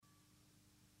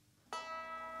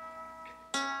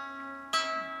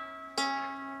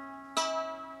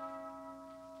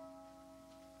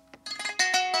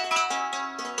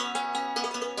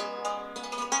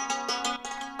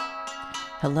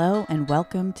Hello and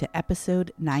welcome to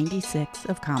episode 96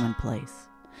 of Commonplace.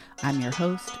 I'm your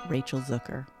host, Rachel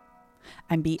Zucker.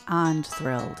 I'm beyond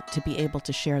thrilled to be able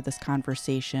to share this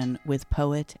conversation with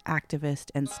poet,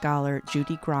 activist, and scholar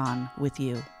Judy Grahn with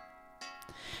you.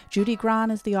 Judy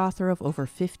Grahn is the author of over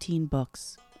 15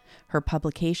 books. Her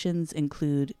publications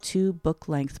include 2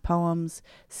 book-length poems,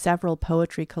 several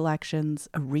poetry collections,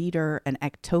 a reader, an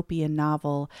ectopian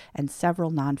novel, and several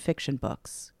nonfiction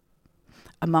books.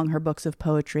 Among her books of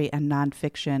poetry and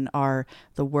nonfiction are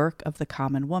The Work of the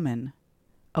Common Woman,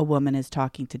 A Woman is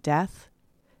Talking to Death,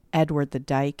 Edward the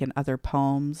Dyke and Other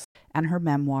Poems, and her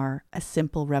memoir, A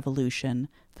Simple Revolution,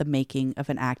 The Making of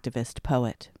an Activist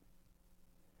Poet.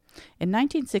 In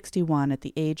 1961, at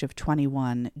the age of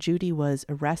 21, Judy was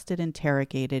arrested,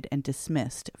 interrogated, and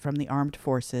dismissed from the armed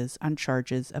forces on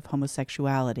charges of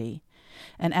homosexuality,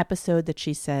 an episode that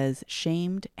she says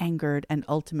shamed, angered, and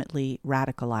ultimately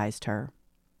radicalized her.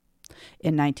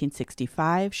 In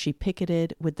 1965, she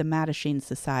picketed with the Mattachine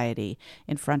Society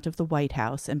in front of the White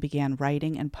House and began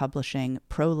writing and publishing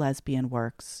pro-lesbian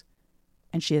works.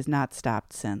 And she has not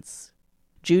stopped since.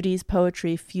 Judy's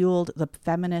poetry fueled the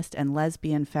feminist and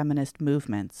lesbian feminist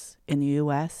movements in the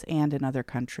U.S. and in other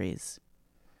countries.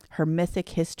 Her mythic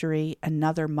history,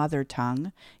 Another Mother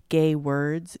Tongue, Gay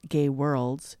Words, Gay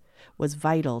Worlds, was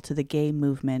vital to the gay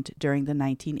movement during the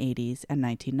 1980s and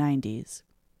 1990s.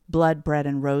 Blood, Bread,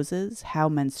 and Roses, How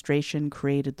Menstruation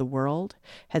Created the World,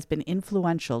 has been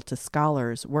influential to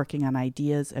scholars working on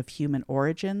ideas of human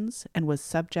origins and was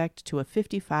subject to a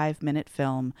 55-minute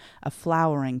film, A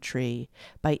Flowering Tree,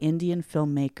 by Indian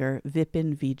filmmaker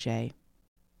Vipin Vijay.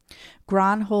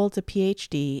 Grahn holds a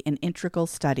PhD in integral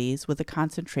studies with a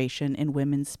concentration in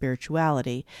women's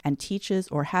spirituality and teaches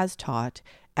or has taught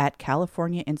at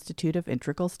California Institute of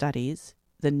Integral Studies,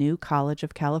 the New College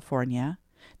of California,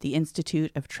 the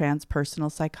Institute of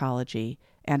Transpersonal Psychology,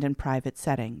 and in private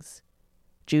settings.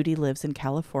 Judy lives in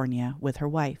California with her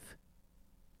wife.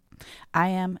 I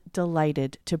am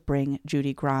delighted to bring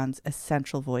Judy Grahn's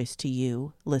essential voice to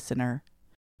you, listener,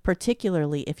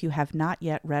 particularly if you have not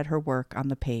yet read her work on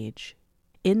the page.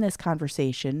 In this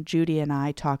conversation, Judy and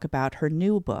I talk about her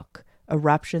new book,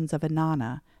 Eruptions of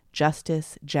Inanna,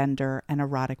 Justice, Gender, and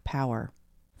Erotic Power.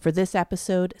 For this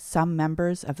episode, some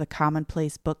members of the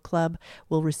Commonplace Book Club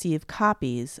will receive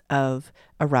copies of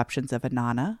Eruptions of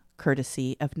Inanna,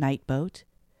 courtesy of Nightboat,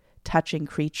 Touching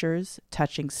Creatures,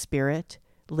 Touching Spirit,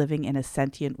 Living in a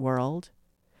Sentient World,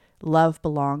 Love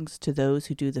Belongs to Those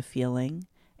Who Do the Feeling,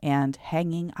 and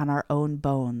Hanging on Our Own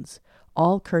Bones,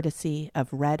 all courtesy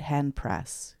of Red Hen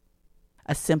Press.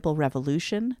 A Simple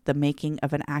Revolution, The Making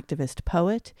of an Activist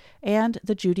Poet, and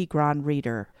The Judy Grahn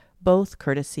Reader, both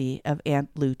courtesy of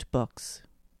Ant Loot Books.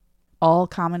 All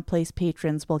Commonplace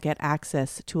patrons will get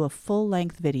access to a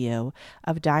full-length video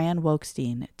of Diane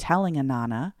Wokestein telling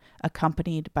Inanna,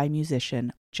 accompanied by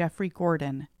musician Jeffrey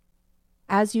Gordon.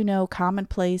 As you know,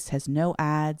 Commonplace has no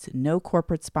ads, no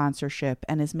corporate sponsorship,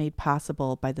 and is made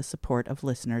possible by the support of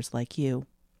listeners like you.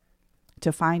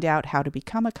 To find out how to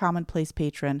become a Commonplace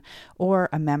patron or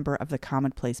a member of the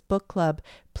Commonplace Book Club,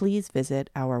 please visit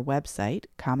our website,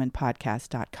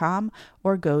 commonpodcast.com,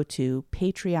 or go to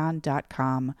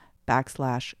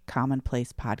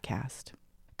patreon.com/commonplacepodcast.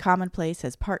 Commonplace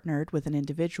has partnered with an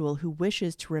individual who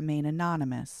wishes to remain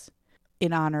anonymous.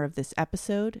 In honor of this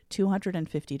episode,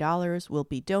 $250 will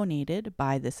be donated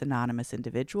by this anonymous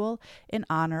individual in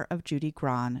honor of Judy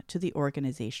Grahn to the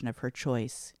organization of her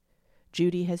choice.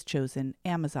 Judy has chosen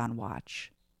Amazon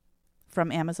Watch.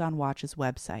 From Amazon Watch's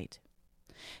website.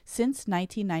 Since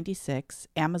 1996,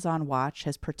 Amazon Watch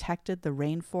has protected the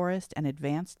rainforest and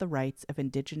advanced the rights of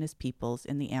indigenous peoples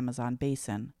in the Amazon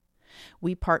basin.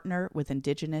 We partner with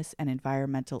indigenous and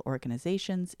environmental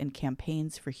organizations in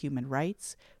campaigns for human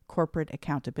rights, corporate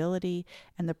accountability,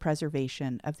 and the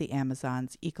preservation of the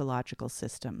Amazon's ecological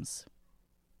systems.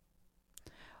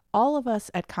 All of us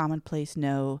at Commonplace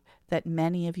know that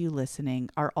many of you listening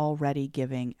are already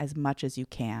giving as much as you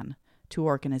can to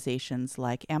organizations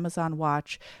like Amazon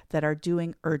Watch that are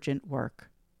doing urgent work.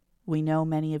 We know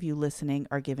many of you listening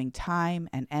are giving time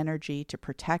and energy to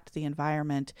protect the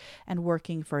environment and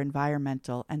working for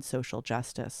environmental and social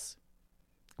justice.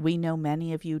 We know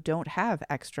many of you don't have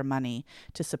extra money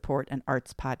to support an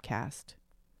arts podcast.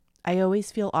 I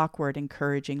always feel awkward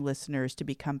encouraging listeners to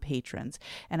become patrons,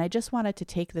 and I just wanted to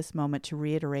take this moment to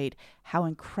reiterate how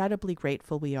incredibly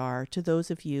grateful we are to those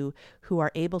of you who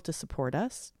are able to support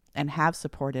us and have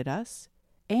supported us,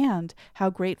 and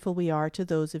how grateful we are to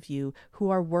those of you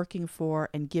who are working for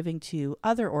and giving to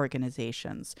other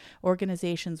organizations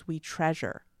we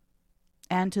treasure,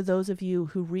 and to those of you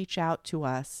who reach out to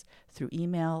us through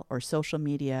email or social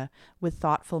media with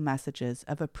thoughtful messages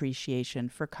of appreciation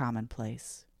for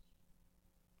Commonplace.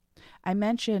 I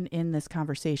mentioned in this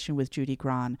conversation with Judy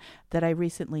Grahn that I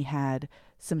recently had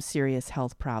some serious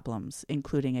health problems,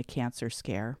 including a cancer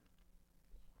scare.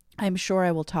 I'm sure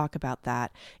I will talk about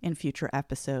that in future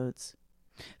episodes.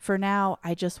 For now,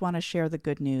 I just want to share the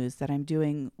good news that I'm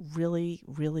doing really,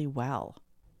 really well.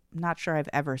 I'm not sure I've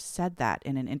ever said that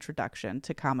in an introduction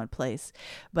to Commonplace,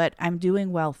 but I'm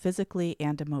doing well physically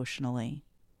and emotionally.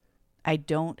 I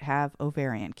don't have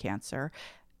ovarian cancer.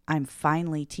 I'm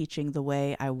finally teaching the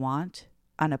way I want,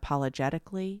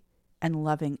 unapologetically, and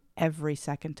loving every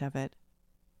second of it.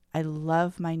 I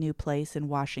love my new place in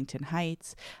Washington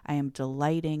Heights. I am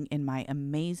delighting in my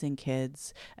amazing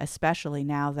kids, especially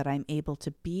now that I'm able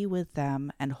to be with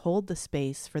them and hold the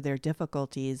space for their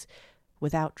difficulties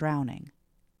without drowning.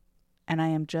 And I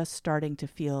am just starting to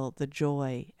feel the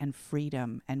joy and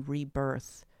freedom and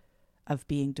rebirth of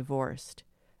being divorced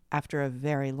after a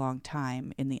very long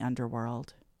time in the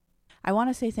underworld. I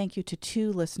want to say thank you to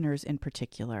two listeners in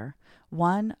particular.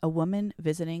 One, a woman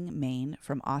visiting Maine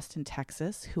from Austin,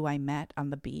 Texas, who I met on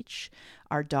the beach.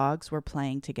 Our dogs were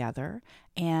playing together,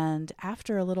 and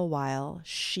after a little while,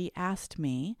 she asked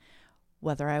me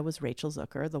whether I was Rachel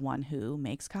Zucker, the one who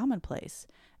makes Commonplace.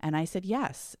 And I said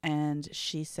yes, and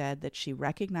she said that she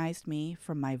recognized me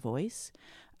from my voice,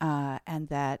 and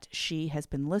that she has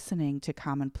been listening to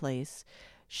Commonplace.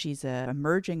 She's an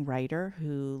emerging writer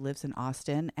who lives in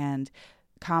Austin, and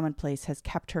Commonplace has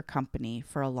kept her company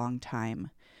for a long time.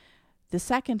 The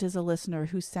second is a listener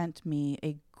who sent me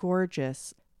a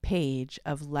gorgeous page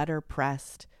of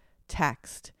letterpressed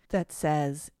text that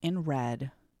says in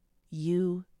red,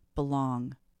 "You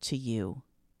belong to you."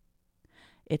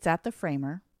 It's at the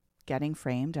framer, getting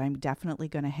framed. I'm definitely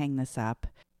going to hang this up.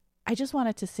 I just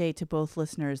wanted to say to both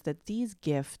listeners that these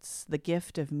gifts, the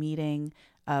gift of meeting,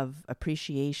 of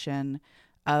appreciation,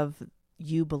 of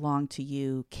you belong to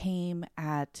you, came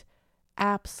at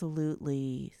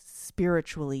absolutely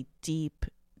spiritually deep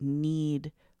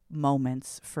need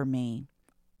moments for me.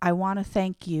 I want to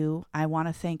thank you. I want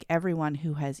to thank everyone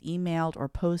who has emailed or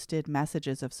posted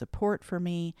messages of support for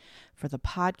me, for the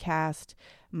podcast.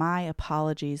 My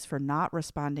apologies for not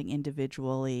responding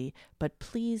individually, but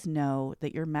please know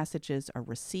that your messages are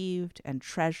received and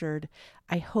treasured.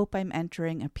 I hope I'm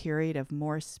entering a period of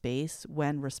more space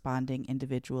when responding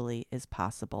individually is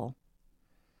possible.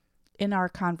 In our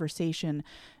conversation,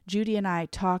 Judy and I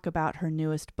talk about her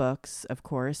newest books, of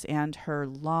course, and her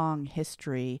long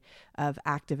history of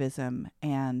activism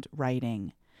and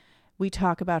writing. We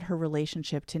talk about her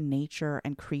relationship to nature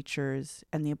and creatures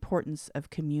and the importance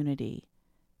of community,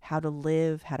 how to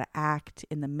live, how to act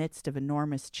in the midst of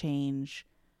enormous change.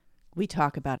 We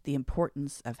talk about the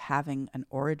importance of having an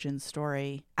origin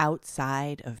story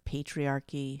outside of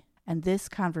patriarchy. And this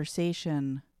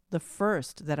conversation, the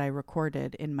first that I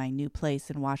recorded in my new place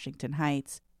in Washington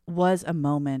Heights, was a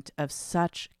moment of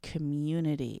such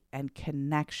community and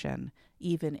connection,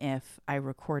 even if I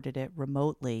recorded it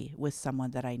remotely with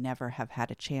someone that I never have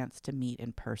had a chance to meet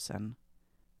in person.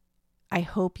 I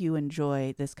hope you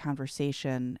enjoy this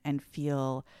conversation and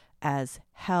feel as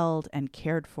held and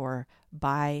cared for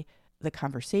by the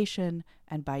conversation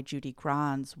and by Judy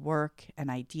Grahn's work and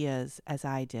ideas as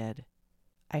I did.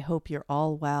 I hope you're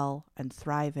all well and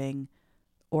thriving,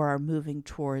 or are moving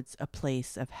towards a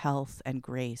place of health and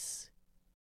grace.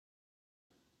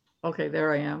 Okay,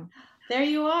 there I am. There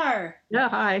you are. Yeah,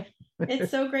 hi.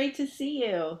 It's so great to see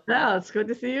you. Yeah, it's good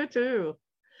to see you too.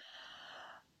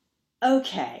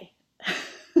 Okay.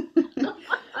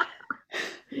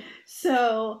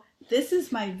 So this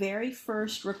is my very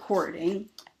first recording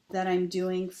that I'm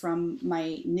doing from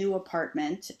my new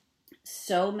apartment.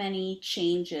 So many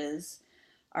changes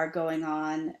are going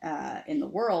on in the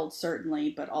world, certainly,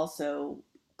 but also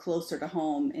closer to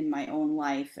home in my own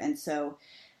life. And so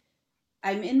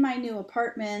I'm in my new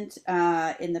apartment.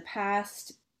 In the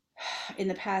past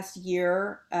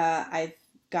year, I've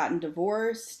gotten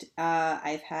divorced.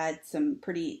 I've had some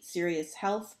pretty serious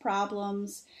health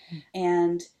problems,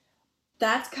 and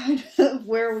that's kind of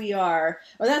where we are,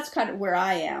 or that's kind of where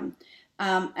I am.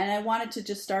 And I wanted to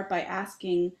just start by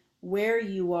asking where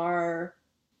you are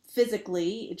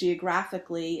physically,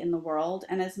 geographically in the world,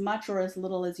 and as much or as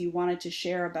little as you wanted to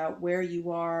share about where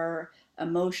you are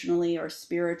emotionally or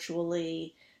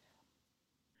spiritually.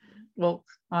 Well,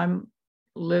 I'm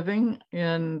living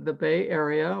in the Bay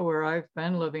Area where I've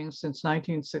been living since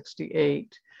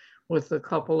 1968 with a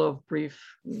couple of brief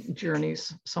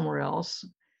journeys somewhere else,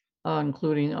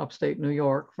 including upstate New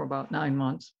York for about 9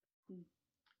 months.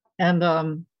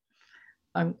 And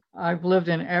I've lived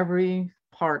in every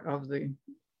part of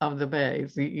the bay,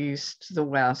 the east, the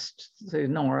west, the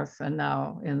north, and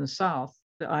now in the south.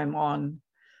 I'm on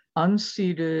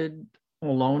unceded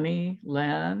Ohlone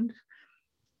land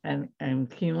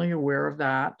and keenly aware of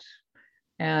that.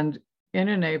 And in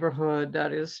a neighborhood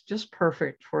that is just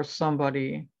perfect for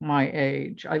somebody my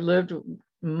age. I lived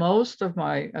most of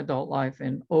my adult life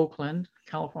in Oakland,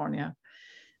 California,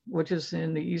 which is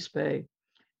in the East Bay.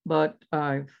 But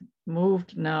I've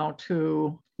moved now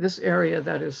to this area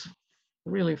that is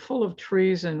really full of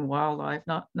trees and wildlife.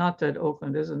 Not that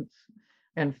Oakland isn't.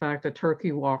 In fact, a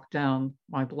turkey walked down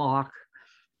my block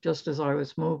just as I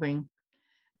was moving.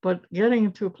 But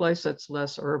getting to a place that's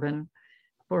less urban,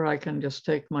 where I can just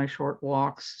take my short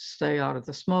walks, stay out of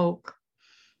the smoke,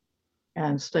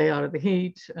 and stay out of the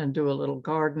heat, and do a little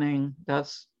gardening.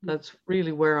 That's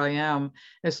really where I am.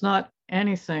 It's not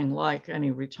anything like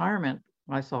any retirement,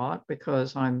 I thought,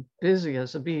 because I'm busy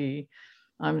as a bee.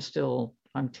 I'm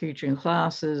teaching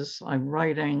classes, I'm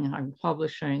writing, I'm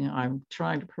publishing, I'm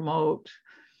trying to promote,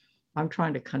 I'm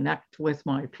trying to connect with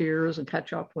my peers and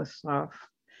catch up with stuff.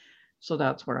 So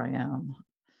that's where I am.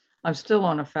 I'm still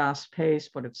on a fast pace,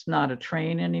 but it's not a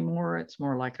train anymore. It's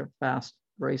more like a fast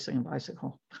racing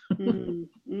bicycle.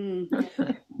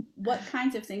 What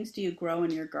kinds of things do you grow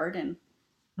in your garden?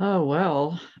 Oh,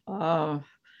 well,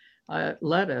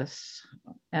 lettuce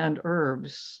and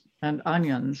herbs and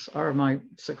onions are my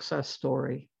success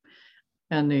story.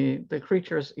 And the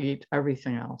creatures eat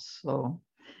everything else. So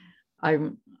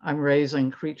I'm raising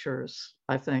creatures,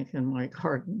 I think, in my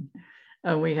garden.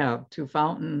 And we have 2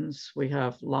 fountains. We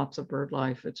have lots of bird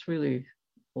life. It's really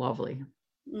lovely.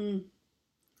 And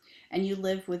you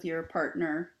live with your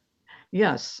partner?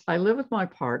 Yes, I live with my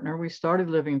partner. We started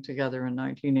living together in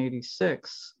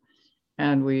 1986,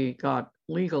 and we got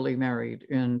legally married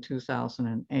in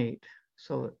 2008.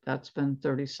 So that's been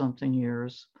 30 something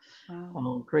years.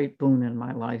 Wow. A great boon in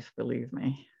my life, believe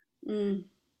me.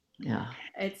 Yeah.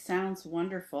 It sounds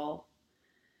wonderful.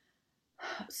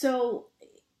 So,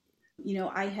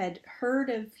 I had heard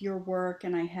of your work,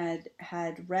 and I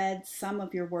had read some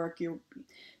of your work.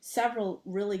 Several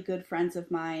really good friends of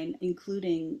mine,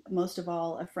 including most of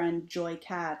all a friend, Joy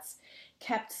Katz,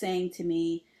 kept saying to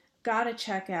me, "Gotta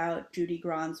check out Judy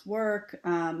Grahn's work,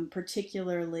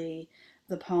 particularly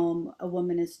the poem A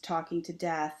Woman is Talking to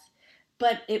Death."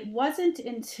 But it wasn't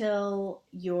until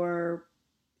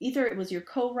either it was your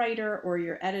co-writer or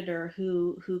your editor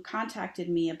who contacted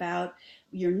me about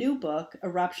your new book,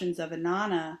 Eruptions of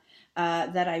Inanna,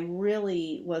 that I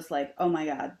really was like, oh my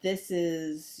God, this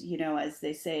is, as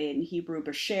they say in Hebrew,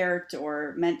 beshert,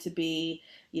 or meant to be.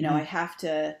 I have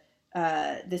to.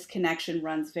 This connection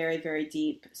runs very, very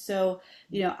deep. So,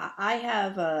 I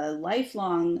have a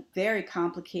lifelong, very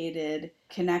complicated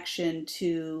connection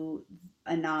to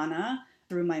Inanna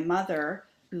through my mother,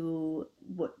 who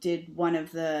did one of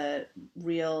the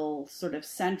real sort of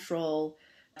central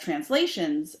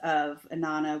translations of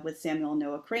Inanna with Samuel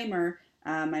Noah Kramer,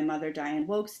 my mother, Diane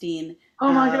Wokestein.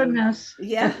 Oh my goodness.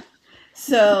 Yeah.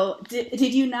 So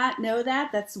did you not know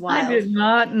that? That's wild. I did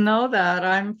not know that.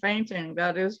 I'm fainting.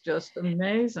 That is just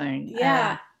amazing.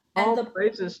 Yeah. And all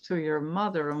praises to your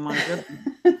mother. Oh my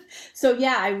goodness. So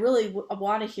yeah, I really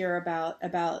want to hear about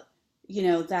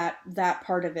that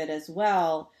part of it as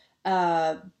well.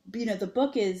 The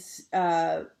book is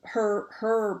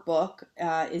her book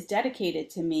is dedicated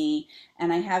to me,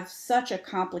 and I have such a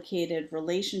complicated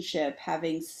relationship,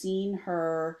 having seen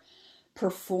her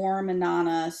perform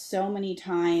Inanna so many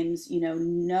times,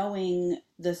 knowing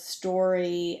the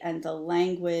story and the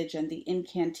language and the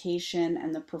incantation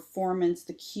and the performance,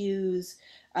 the cues,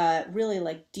 really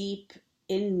like deep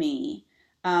in me.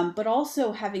 But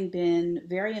also having been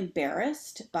very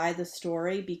embarrassed by the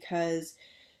story, because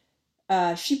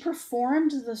she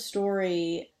performed the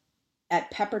story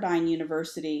at Pepperdine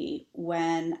University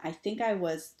when I think I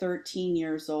was 13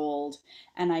 years old,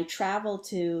 and I traveled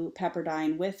to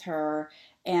Pepperdine with her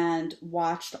and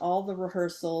watched all the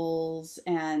rehearsals.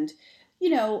 And,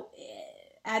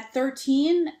 at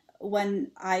 13,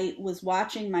 when I was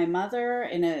watching my mother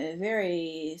in a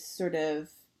very sort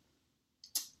of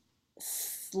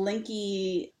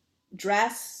slinky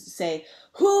dress say,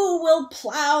 "Who will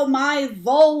plow my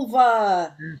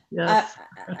vulva?" Yes.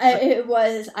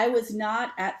 I was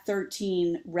not at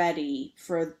 13 ready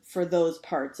for those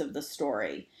parts of the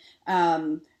story,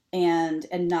 and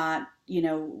not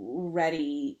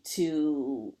ready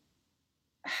to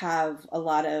have a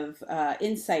lot of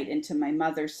insight into my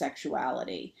mother's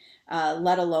sexuality,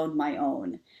 let alone my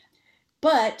own.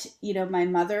 But, my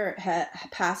mother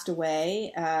passed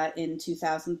away in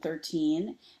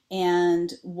 2013.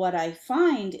 And what I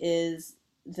find is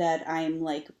that I'm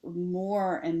like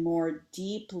more and more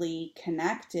deeply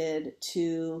connected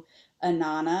to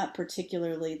Anana,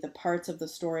 particularly the parts of the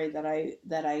story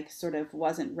that I sort of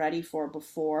wasn't ready for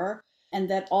before, and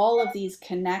that all of these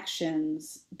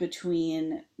connections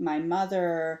between my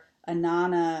mother,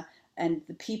 Anana, and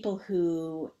the people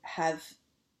who have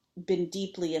been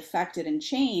deeply affected and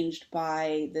changed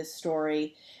by this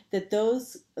story, that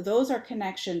those are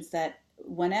connections that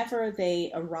whenever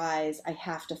they arise, I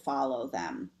have to follow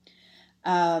them.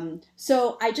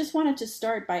 So I just wanted to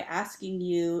start by asking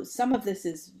you, some of this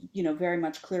is, very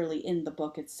much clearly in the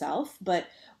book itself, but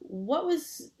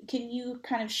can you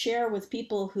kind of share with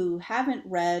people who haven't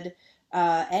read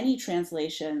any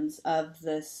translations of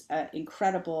this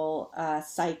incredible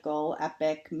cycle,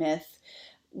 epic myth,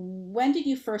 when did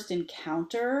you first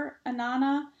encounter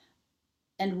Anana?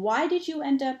 And why did you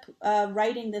end up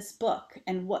writing this book?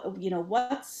 And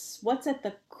what's at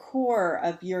the core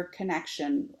of your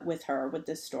connection with her, with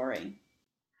this story?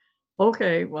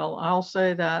 Okay, well, I'll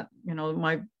say that,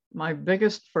 my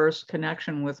biggest first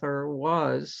connection with her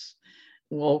was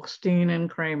Wolkstein and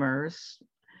Kramer's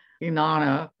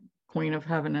Inanna, Queen of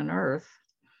Heaven and Earth,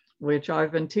 which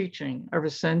I've been teaching ever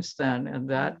since then. And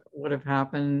that would have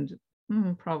happened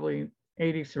probably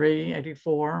 83,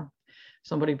 84.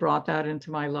 Somebody brought that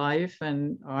into my life,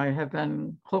 and I have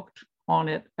been hooked on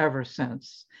it ever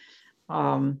since.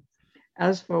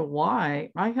 As for why,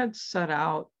 I had set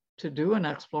out to do an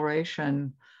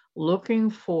exploration looking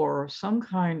for some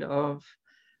kind of,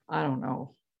 I don't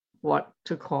know what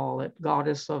to call it,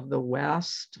 goddess of the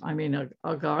West. I mean,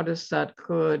 a goddess that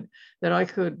I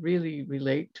could really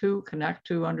relate to, connect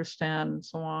to, understand, and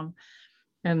so on.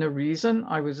 And the reason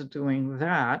I was doing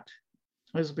that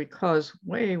is because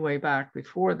way, way back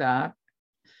before that,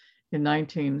 in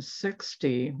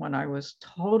 1960, when I was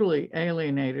totally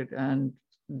alienated and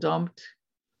dumped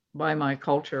by my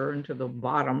culture into the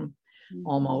bottom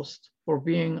almost, for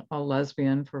being a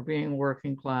lesbian, for being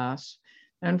working class,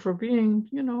 and for being,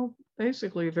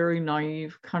 basically a very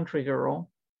naive country girl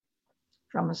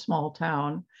from a small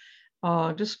town,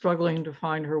 just struggling to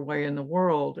find her way in the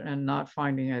world and not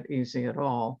finding it easy at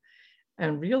all.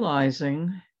 And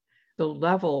realizing the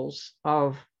levels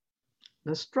of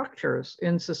the structures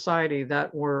in society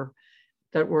that were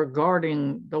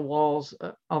guarding the walls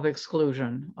of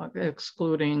exclusion,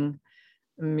 excluding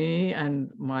me and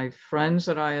my friends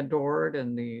that I adored,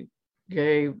 and the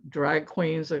gay drag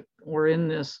queens that were in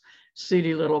this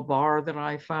seedy little bar that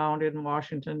I found in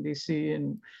Washington, D.C.,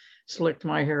 and slicked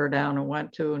my hair down and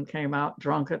went to and came out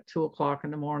drunk at 2:00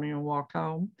 in the morning and walked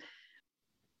home.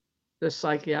 The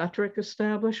psychiatric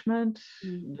establishment,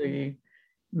 the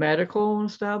medical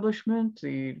establishment,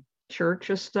 the church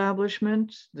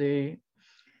establishment, the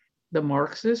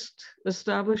Marxist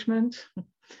establishment,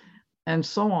 and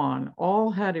so on, all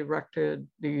had erected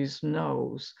these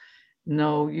no's.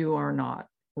 No, you are not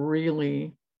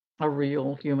really a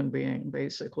real human being.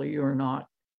 Basically, you're not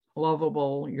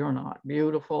lovable, you're not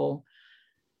beautiful,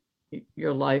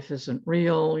 your life isn't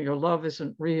real, your love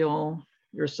isn't real,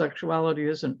 your sexuality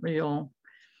isn't real.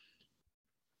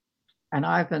 And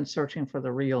I've been searching for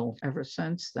the real ever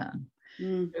since then.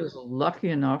 I was lucky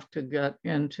enough to get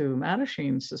into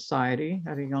Mattachine Society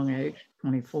at a young age,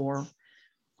 24.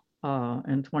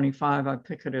 And 25, I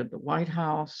picketed the White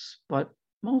House, but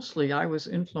mostly I was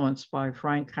influenced by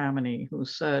Frank Kameny, who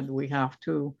said we have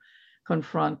to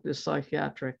confront the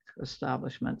psychiatric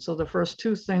establishment. So the first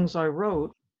two things I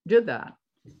wrote did that.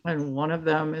 And one of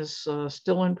them is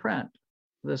still in print,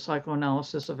 The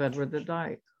Psychoanalysis of Edward the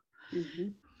Dyke.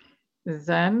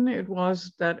 Then it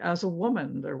was that as a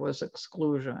woman, there was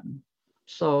exclusion.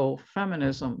 So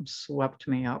feminism swept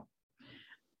me up.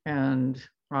 And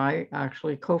I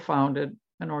actually co-founded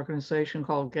an organization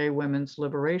called Gay Women's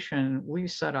Liberation. We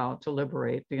set out to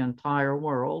liberate the entire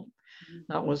world.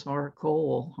 That was our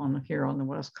goal here on the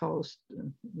West Coast,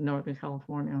 in Northern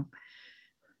California.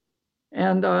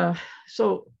 And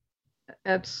so by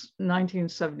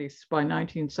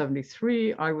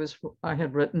 1973, I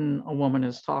had written A Woman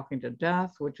is Talking to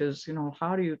Death, which is,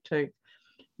 how do you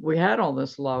we had all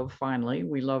this love finally,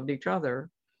 we loved each other.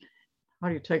 How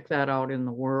do you take that out in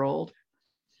the world?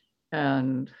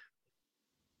 And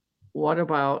what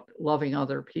about loving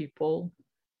other people?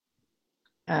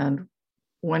 And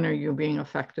when are you being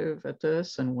effective at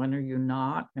this? And when are you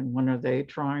not? And when are they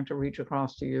trying to reach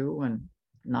across to you and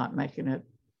not making it?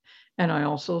 And I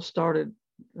also started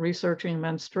researching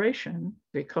menstruation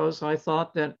because I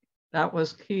thought that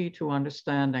was key to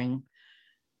understanding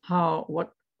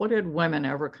what had women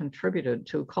ever contributed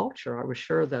to culture. I was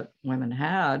sure that women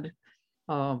had,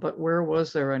 but where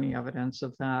was there any evidence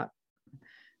of that?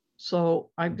 So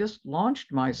I just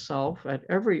launched myself at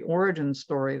every origin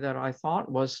story that I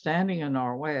thought was standing in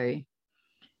our way,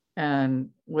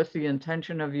 and with the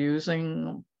intention of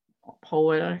using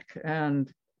poetic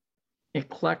and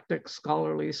eclectic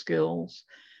scholarly skills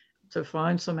to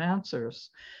find some answers.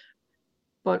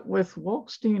 But with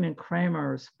Wolkstein and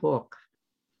Kramer's book,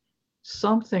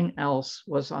 something else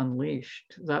was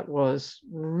unleashed that was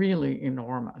really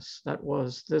enormous. That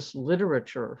was this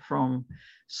literature from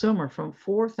Sumer from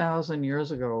 4,000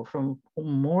 years ago, from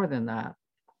more than that,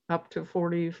 up to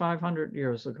 4,500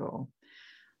 years ago.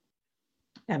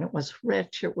 And it was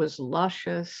rich, it was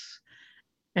luscious,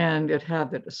 and it had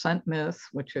the descent myth,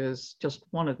 which is just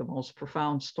one of the most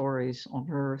profound stories on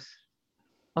earth.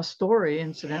 A story,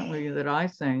 incidentally, that I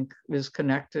think is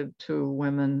connected to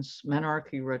women's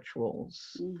menarche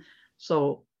rituals.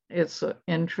 So it's an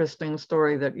interesting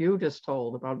story that you just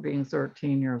told about being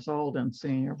 13 years old and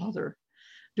seeing your mother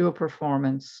do a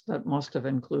performance that must have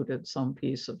included some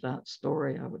piece of that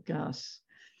story, I would guess.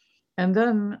 And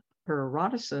then her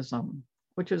eroticism,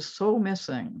 which is so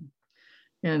missing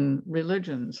in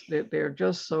religions. They're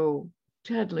just so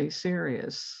deadly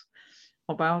serious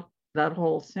about that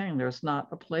whole thing. There's not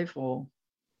a playful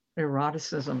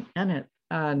eroticism in it.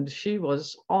 And she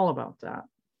was all about that.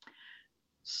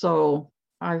 So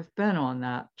I've been on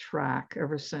that track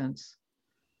ever since.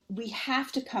 We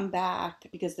have to come back,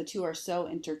 because the two are so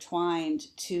intertwined,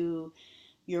 to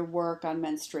your work on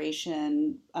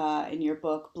menstruation in your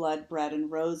book, Blood, Bread, and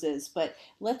Roses. But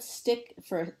let's stick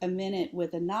for a minute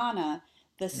with Inanna.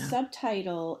 The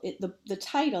subtitle, the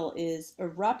title is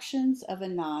Eruptions of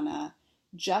Inanna,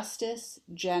 Justice,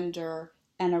 Gender,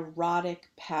 and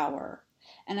Erotic Power.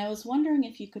 And I was wondering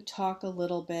if you could talk a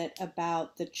little bit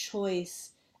about the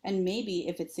choice, and maybe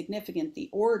if it's significant, the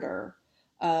order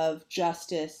of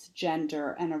justice,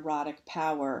 gender, and erotic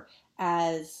power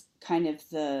as kind of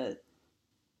the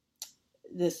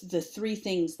three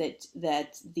things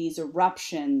that these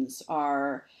eruptions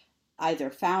are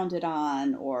either founded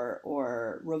on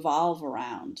or revolve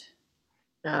around.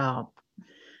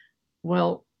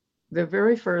 Well, the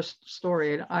very first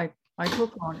story, and I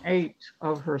took on 8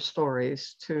 of her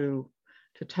stories to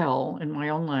tell in my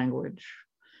own language.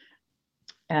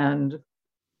 And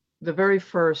the very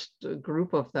first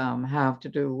group of them have to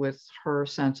do with her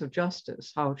sense of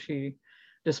justice, how she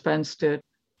dispensed it.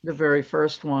 The very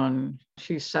first one,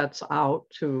 she sets out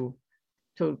to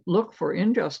look for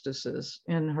injustices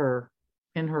in her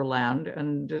land,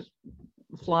 and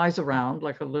flies around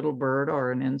like a little bird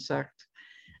or an insect,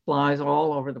 flies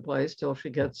all over the place till she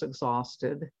gets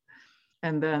exhausted.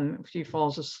 And then she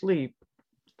falls asleep,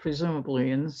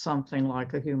 presumably in something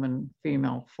like a human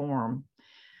female form.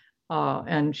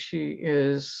 And she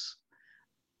is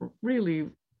really,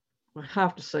 I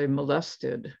have to say,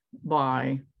 molested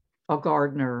by a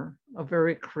gardener, a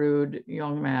very crude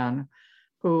young man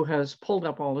who has pulled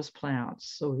up all his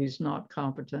plants, so he's not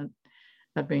competent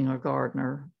at being a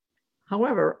gardener.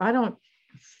 However, I don't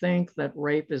think that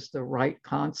rape is the right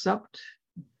concept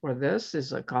for this.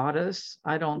 Is a goddess.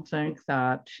 I don't think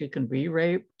that she can be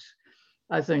raped.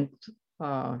 I think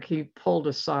he pulled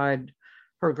aside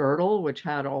her girdle, which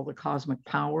had all the cosmic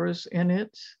powers in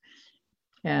it.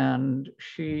 And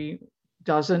she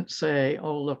doesn't say,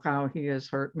 oh, look how he has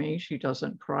hurt me. She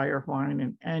doesn't cry or whine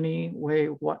in any way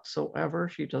whatsoever.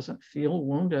 She doesn't feel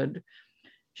wounded.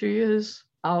 She is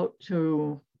out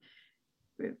to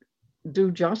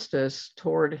do justice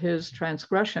toward his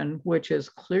transgression, which is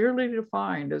clearly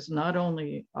defined as not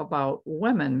only about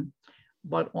women,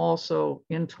 but also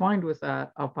entwined with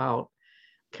that about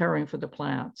caring for the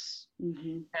plants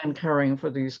and caring for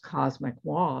these cosmic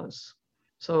laws.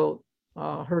 So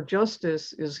her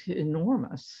justice is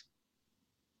enormous.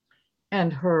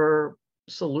 And her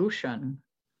solution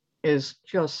is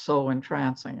just so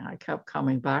entrancing. I kept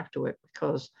coming back to it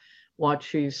because what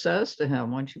she says to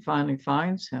him when she finally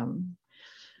finds him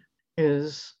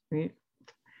is,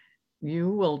 you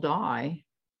will die.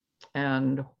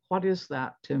 And what is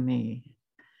that to me?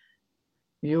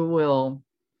 You will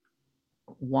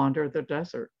wander the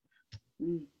desert.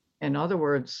 In other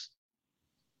words,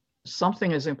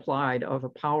 something is implied of a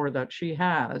power that she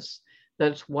has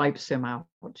that wipes him out.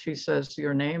 She says,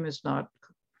 your name is not,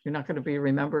 you're not going to be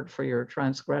remembered for your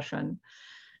transgression.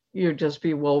 You'd just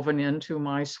be woven into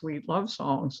my sweet love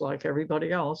songs like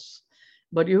everybody else.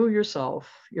 But you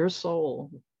yourself, your soul,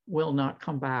 will not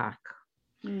come back.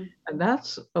 And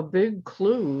that's a big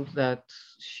clue that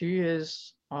she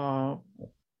is part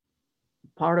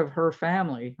of her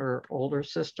family, her older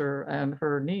sister and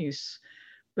her niece,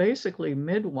 basically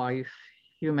midwife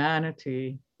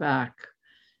humanity back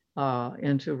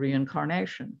into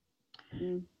reincarnation.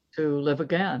 to live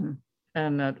again.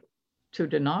 And that to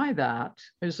deny that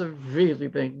is a really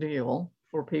big deal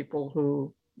for people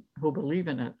who believe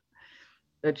in it.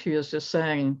 That she is just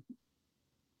saying,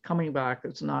 coming back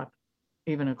is not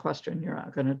even a question. You're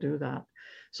not going to do that.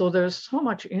 So there's so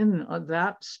much in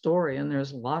that story, and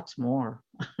there's lots more.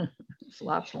 There's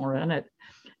lots more in it.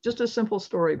 Just a simple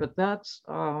story, but that's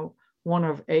one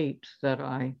of 8 that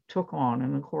I took on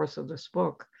in the course of this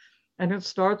book. And it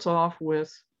starts off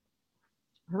with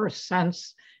her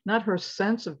sense, not her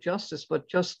sense of justice, but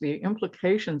just the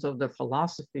implications of the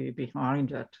philosophy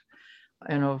behind it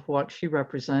and of what she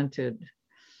represented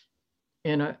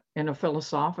in a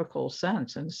philosophical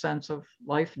sense, in the sense of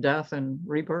life, death, and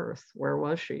rebirth. Where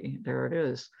was she? There it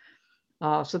is.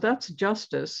 So that's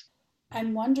justice.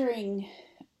 I'm wondering,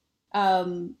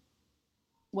 when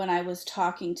I was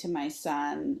talking to my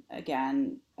son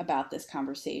again about this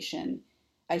conversation,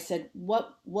 I said,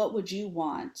 what would you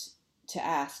want to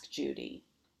ask Judy?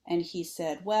 And he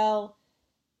said, well,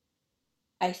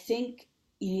 I think,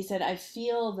 he said, I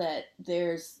feel that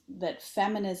that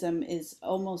feminism is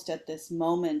almost at this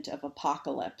moment of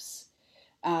apocalypse.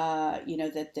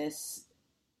 That this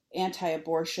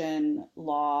anti-abortion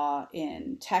law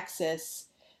in Texas,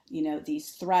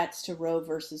 these threats to Roe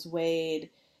versus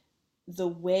Wade, the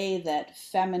way that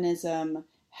feminism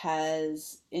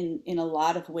has in a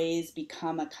lot of ways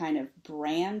become a kind of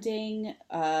branding,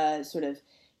 sort of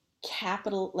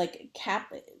capital,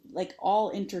 like all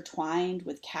intertwined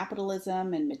with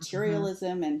capitalism and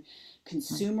materialism and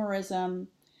consumerism.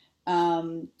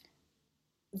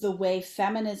 The way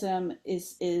feminism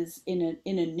is in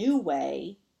a new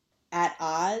way at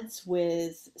odds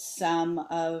with some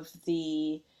of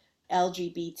the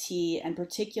LGBT and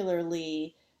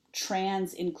particularly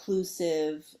trans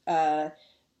inclusive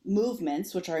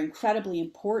movements, which are incredibly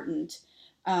important.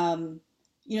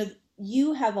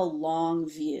 You have a long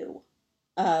view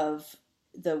of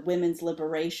the women's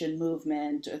liberation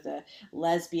movement or the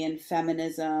lesbian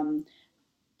feminism.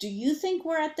 Do you think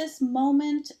we're at this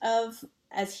moment of,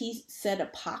 as he said,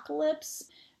 apocalypse?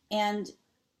 And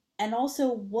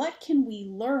also, what can we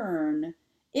learn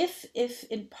if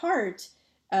in part,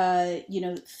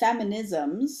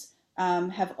 feminisms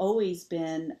have always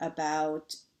been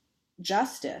about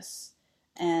justice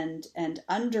and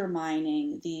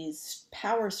undermining these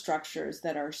power structures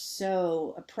that are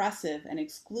so oppressive and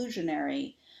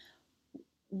exclusionary.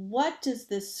 What does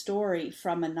this story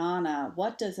from Anana,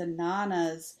 what does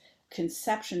Anana's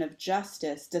conception of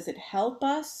justice, does it help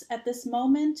us at this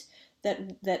moment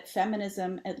that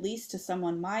feminism, at least to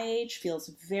someone my age, feels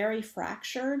very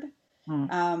fractured?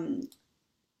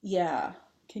 Yeah,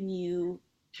 can you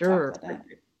Sure. talk about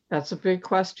that? That's a big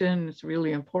question. It's a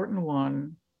really important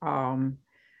one.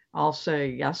 I'll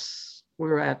say yes,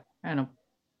 we're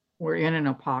in an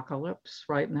apocalypse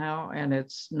right now, and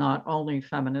it's not only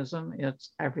feminism,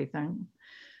 it's everything.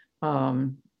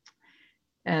 And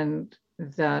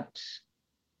that,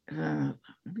 let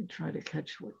me try to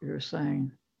catch what you're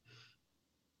saying.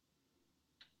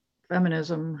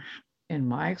 Feminism, in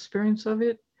my experience of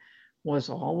it, was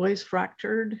always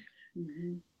fractured.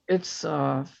 Mm-hmm. It's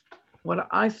what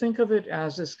I think of it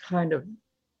as this kind of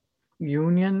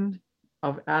union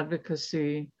of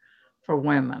advocacy for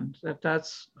women,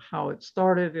 that's how it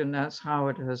started, and that's how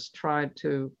it has tried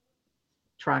to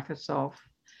track itself.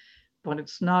 But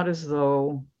it's not as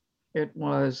though it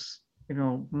was,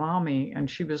 mommy, and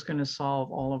she was going to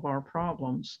solve all of our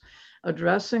problems.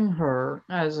 Addressing her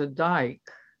as a dyke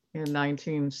in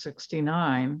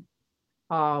 1969,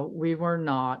 we were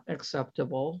not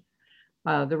acceptable.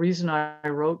 The reason I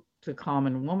wrote the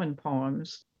Common Woman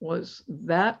poems was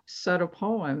that set of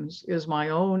poems is my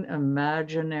own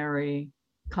imaginary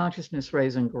consciousness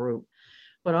raising group.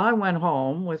 But I went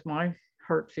home with my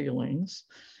hurt feelings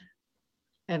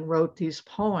and wrote these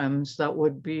poems that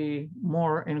would be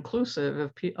more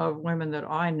inclusive of women that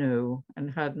I knew and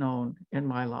had known in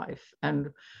my life. And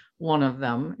one of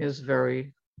them is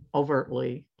very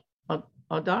overtly a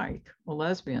dyke, a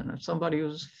lesbian, somebody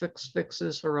who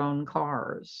fixes her own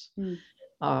cars.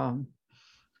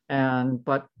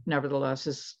 But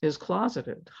nevertheless is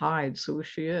closeted, hides who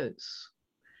she is.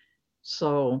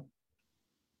 So,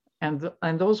 and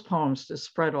those poems just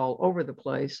spread all over the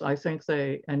place. I think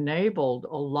they enabled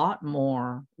a lot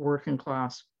more working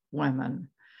class women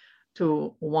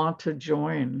to want to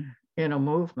join in a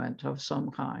movement of some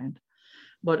kind.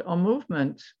 But a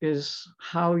movement is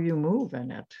how you move in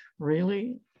it,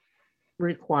 really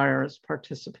requires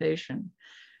participation.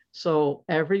 So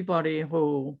everybody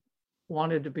who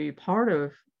wanted to be part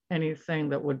of anything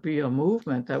that would be a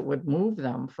movement that would move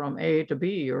them from A to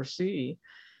B or C,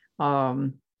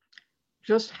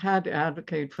 just had to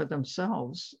advocate for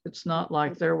themselves. It's not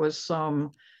like there was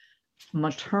some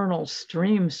maternal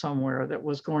stream somewhere that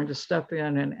was going to step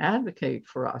in and advocate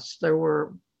for us. There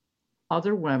were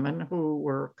other women who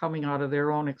were coming out of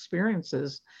their own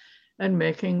experiences and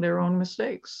making their own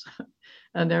mistakes.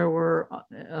 And there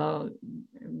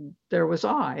was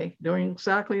I doing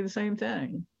exactly the same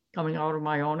thing, coming out of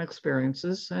my own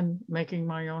experiences and making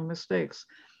my own mistakes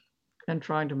and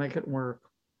trying to make it work.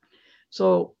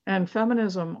 So, and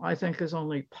feminism, I think, is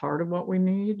only part of what we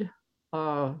need.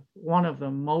 One of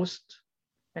the most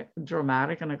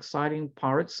dramatic and exciting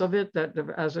parts of it, that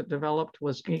as it developed,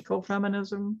 was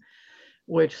ecofeminism,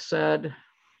 which said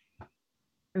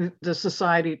the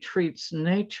society treats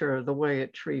nature the way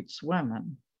it treats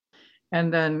women.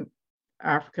 And then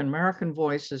African American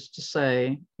voices to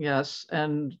say, yes,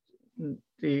 and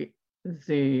the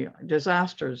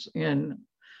disasters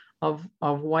of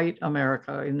white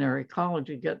America in their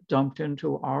ecology get dumped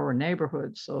into our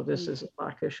neighborhoods. So this is a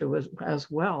Black issue as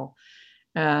well.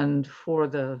 And for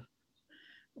the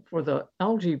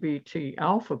LGBT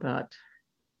alphabet,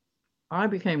 I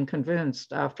became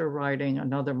convinced after writing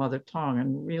Another Mother Tongue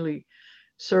and really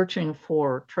searching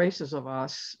for traces of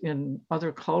us in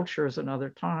other cultures and other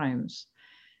times,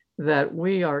 that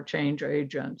we are change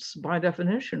agents by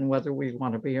definition, whether we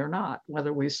want to be or not,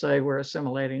 whether we say we're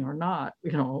assimilating or not,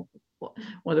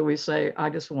 whether we say, I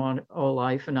just want a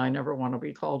life and I never want to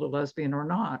be called a lesbian or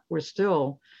not, we're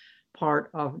still part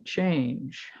of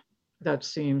change that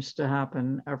seems to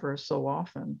happen ever so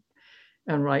often.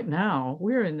 And right now,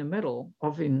 we're in the middle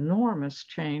of enormous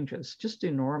changes, just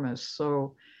enormous.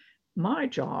 So my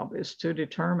job is to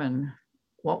determine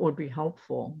what would be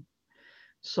helpful.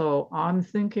 So I'm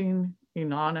thinking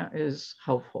Inanna is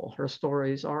helpful. Her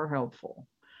stories are helpful.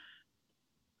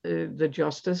 The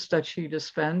justice that she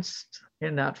dispensed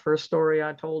in that first story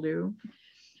I told you,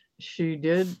 she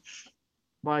did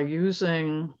by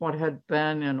using what had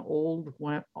been an old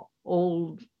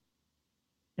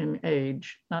in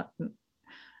age,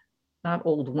 not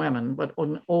old women, but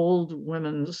an old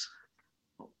women's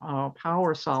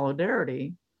power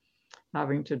solidarity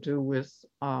having to do with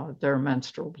their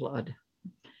menstrual blood,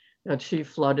 that she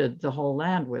flooded the whole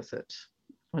land with it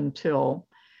until,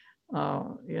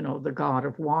 the god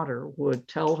of water would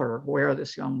tell her where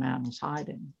this young man was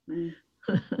hiding.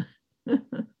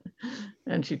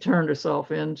 And she turned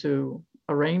herself into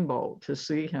a rainbow to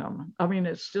see him. I mean,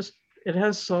 it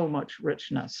has so much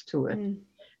richness to it.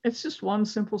 It's just one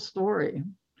simple story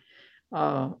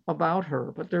about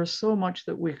her, but there's so much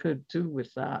that we could do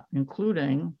with that,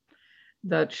 including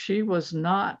that she was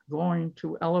not going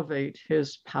to elevate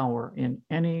his power in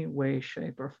any way,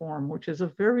 shape, or form, which is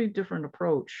a very different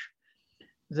approach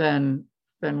than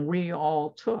we all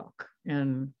took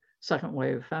in second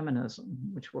wave feminism,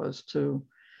 which was to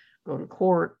go to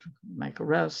court, make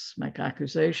arrests, make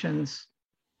accusations,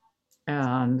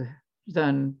 and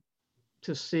then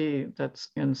to see that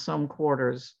in some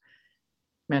quarters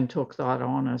men took that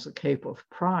on as a cape of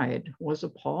pride was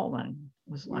appalling.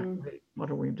 It was like, wait,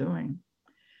 what are we doing?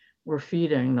 We're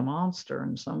feeding the monster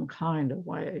in some kind of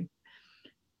way.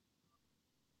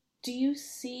 Do you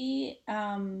see,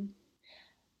 I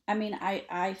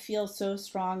feel so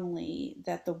strongly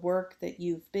that the work that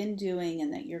you've been doing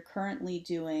and that you're currently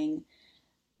doing,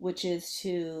 which is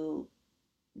to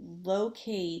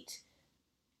locate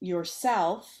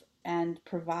yourself and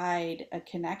provide a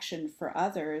connection for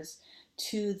others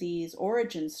to these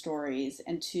origin stories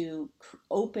and to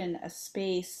open a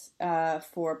space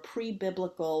for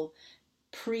pre-biblical,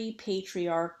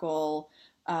 pre-patriarchal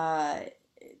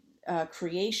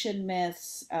creation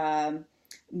myths,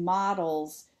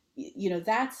 models,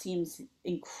 that seems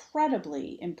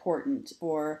incredibly important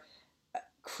for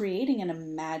creating an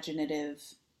imaginative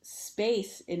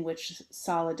space in which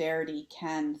solidarity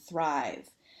can thrive.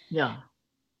 Yeah.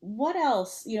 What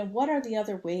else, what are the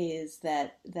other ways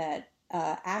that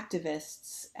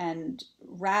activists and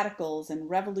radicals and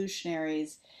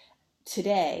revolutionaries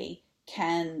today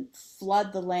can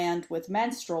flood the land with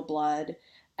menstrual blood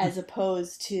as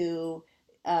opposed to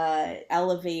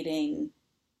elevating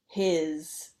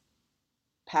his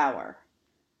power?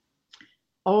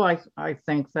 Oh, I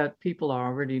think that people are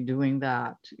already doing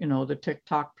that. The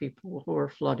TikTok people who are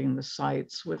flooding the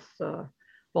sites with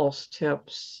false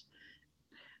tips.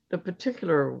 The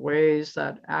particular ways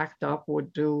that ACT UP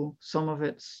would do some of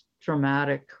its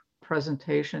dramatic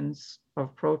presentations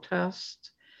of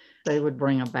protest, they would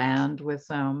bring a band with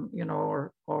them,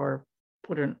 or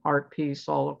put an art piece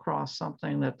all across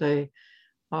something that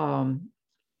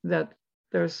that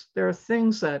there are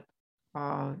things that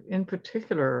in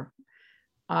particular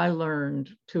I learned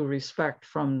to respect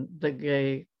from the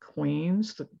gay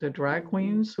queens, the drag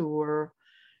queens who were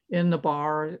in the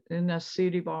bar, in a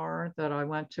seedy bar that I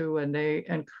went to, and they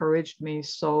encouraged me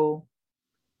so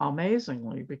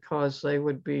amazingly because they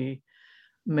would be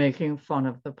making fun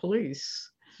of the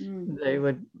police. They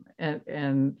would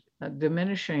and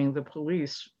diminishing the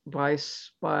police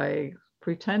by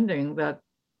pretending that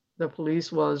the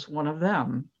police was one of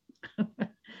them.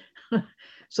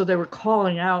 So they were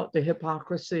calling out the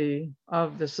hypocrisy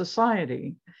of the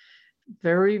society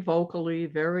very vocally,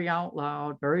 very out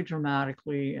loud, very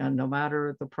dramatically, and no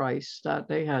matter the price that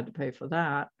they had to pay for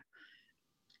that.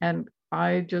 And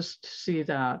I just see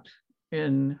that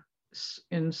in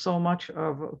so much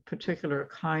of a particular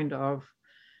kind of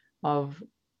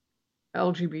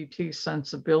LGBT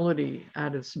sensibility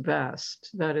at its best,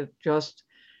 that it just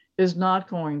is not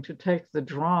going to take the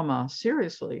drama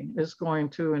seriously, is going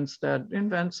to instead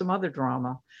invent some other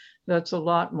drama that's a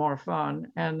lot more fun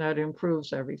and that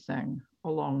improves everything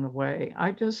along the way.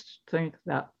 I just think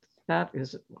that that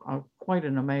is quite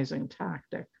an amazing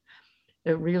tactic.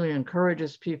 It really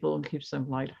encourages people and keeps them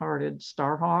lighthearted.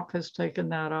 Starhawk has taken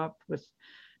that up with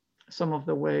some of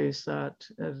the ways that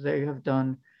they have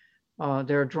done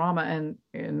their drama and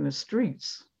in the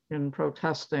streets in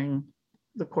protesting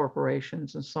the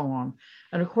corporations and so on.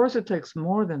 And of course, it takes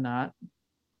more than that.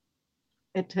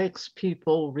 It takes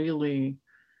people really,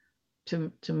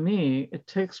 to me, it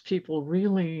takes people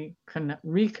really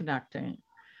reconnecting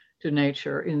to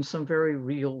nature in some very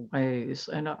real ways.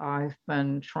 And I've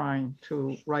been trying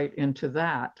to write into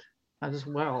that as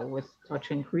well with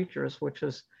Touching Creatures, which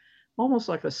is almost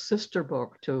like a sister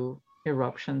book to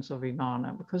Eruptions of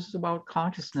Inanna, because it's about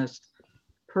consciousness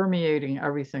permeating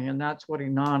everything. And that's what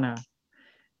Inanna,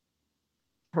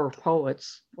 her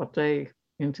poets, what they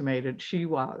intimated she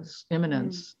was,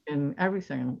 immanence in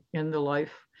everything, in the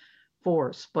life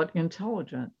force, but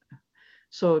intelligent.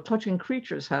 So Touching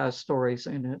Creatures has stories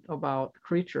in it about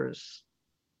creatures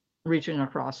reaching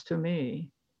across to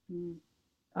me,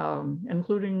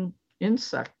 including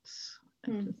insects,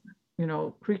 you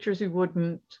know, creatures you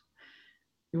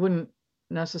wouldn't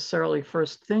necessarily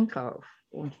first think of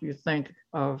when you think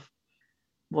of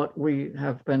what we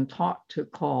have been taught to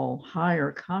call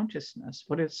higher consciousness,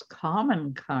 but it's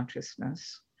common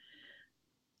consciousness.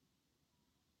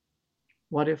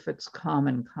 What if it's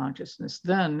common consciousness?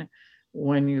 Then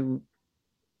when you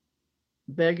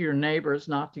beg your neighbors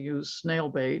not to use snail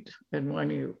bait, and when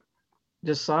you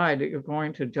decide that you're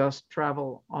going to just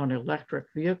travel on electric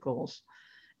vehicles,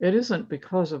 it isn't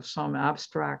because of some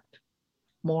abstract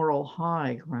moral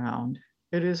high ground.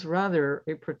 It is rather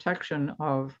a protection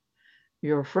of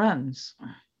your friends,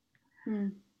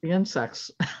 the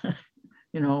insects,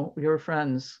 you know, your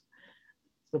friends,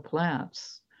 the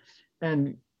plants,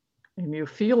 and you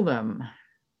feel them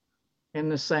in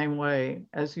the same way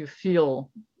as you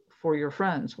feel for your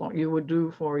friends. What you would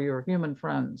do for your human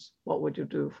friends, what would you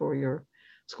do for your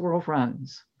squirrel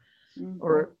friends?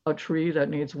 Or a tree that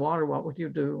needs water, what would you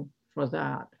do for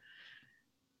that?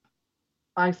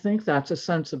 I think that's a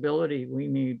sensibility we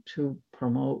need to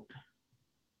promote.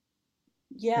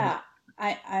 Yeah,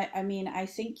 I mean, I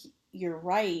think you're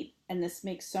right, and this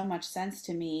makes so much sense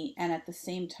to me. And at the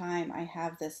same time, I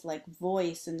have this like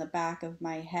voice in the back of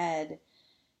my head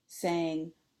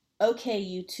saying, okay,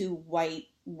 you two white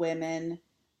women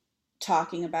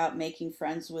talking about making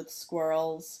friends with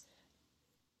squirrels,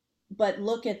 but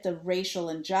look at the racial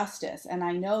injustice. And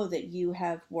I know that you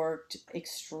have worked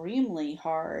extremely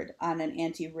hard on an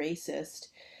anti-racist,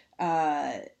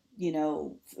 uh,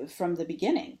 from the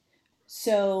beginning.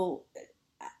 So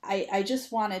I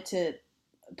just wanted to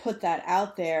put that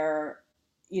out there,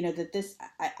 that this,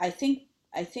 I think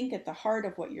at the heart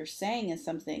of what you're saying is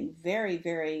something very,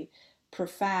 very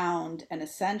profound and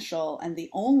essential, and the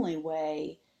only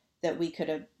way that we could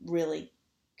have really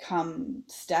come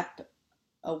step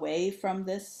away from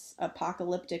this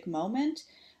apocalyptic moment,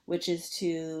 which is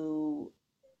to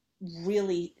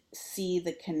really see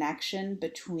the connection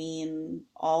between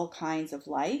all kinds of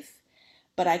life.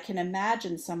 But I can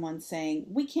imagine someone saying,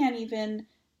 we can't even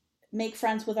make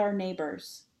friends with our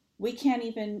neighbors. We can't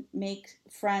even make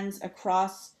friends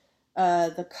across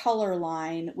the color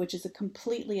line, which is a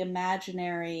completely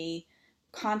imaginary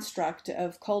construct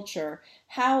of culture.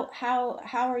 How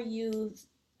are you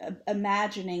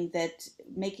imagining that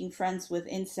making friends with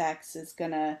insects is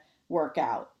going to work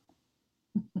out?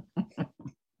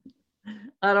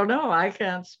 I don't know. I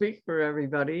can't speak for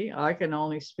everybody. I can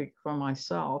only speak for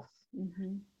myself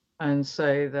and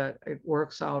say that it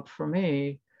works out for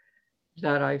me,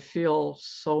 that I feel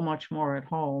so much more at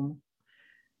home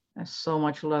and so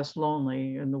much less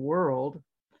lonely in the world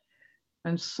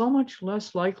and so much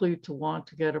less likely to want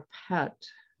to get a pet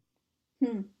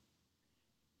Hmm.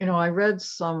 I read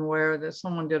somewhere that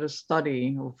someone did a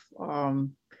study of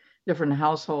different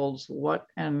households,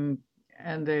 and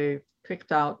they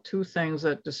picked out two things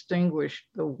that distinguished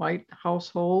the white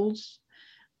households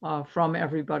from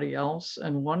everybody else.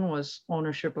 And one was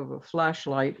ownership of a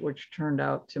flashlight, which turned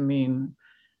out to mean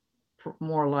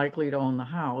more likely to own the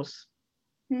house.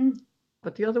 Hmm.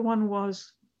 But the other one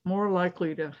was more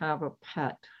likely to have a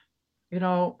pet.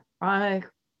 I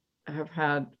have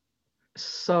had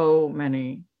so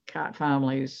many cat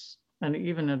families and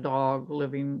even a dog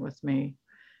living with me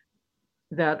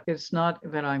that it's not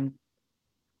that I'm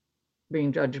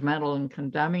being judgmental and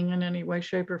condemning in any way,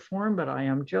 shape, or form, but I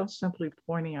am just simply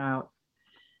pointing out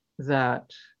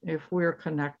that if we're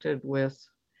connected with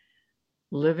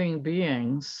living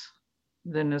beings,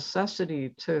 the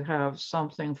necessity to have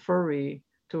something furry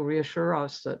to reassure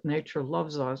us that nature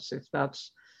loves us, if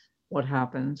that's what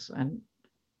happens, and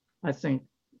I think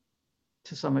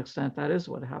to some extent that is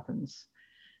what happens,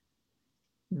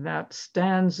 that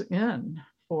stands in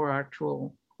for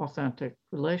actual authentic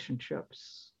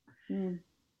relationships. Hmm.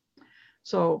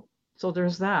 So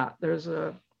there's that. There's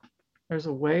a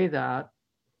way that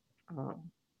uh,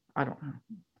 I don't know.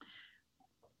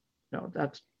 No,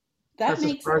 that's That as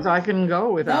makes far as I can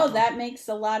go with no, that one. that makes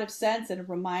a lot of sense, and it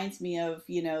reminds me of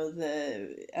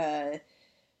the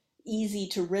easy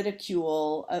to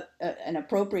ridicule and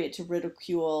appropriate to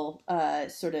ridicule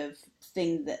sort of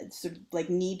thing, that sort of like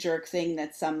knee jerk thing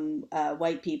that some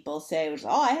white people say, which is,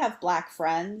 oh, I have black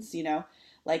friends,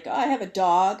 like, oh, I have a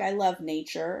dog, I love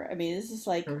nature. I mean, this is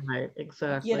like, Right,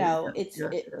 exactly. it's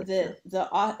Yes, it, yes, yes. the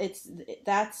it's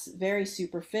that's very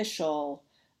superficial,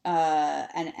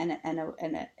 not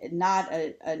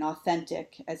an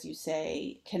authentic, as you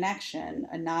say, connection,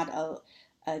 and not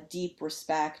a deep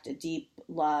respect, a deep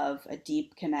love, a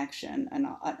deep connection, and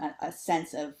a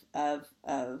sense of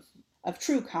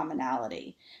true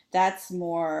commonality. That's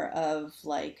more of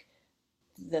like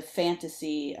the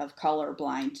fantasy of color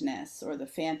blindness, or the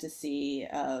fantasy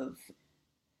of,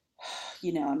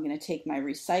 I'm going to take my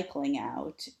recycling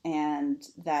out and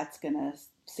that's going to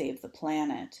save the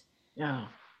planet. Yeah.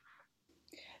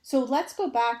 So let's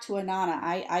go back to Anana.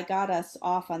 I got us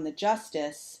off on the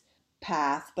justice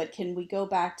path, but can we go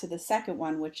back to the second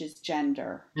one, which is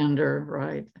gender? Gender,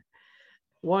 right.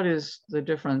 What is the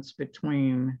difference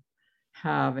between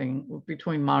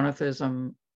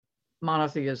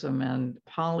monotheism and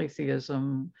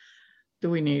polytheism? Do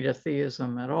we need a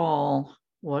theism at all?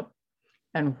 What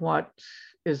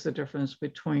is the difference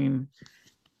between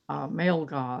male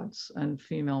gods and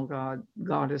female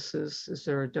goddesses? Is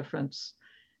there a difference?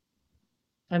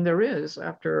 And there is,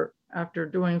 after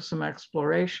doing some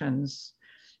explorations,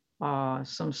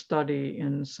 some study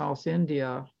in South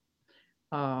India,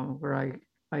 where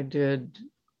I did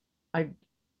I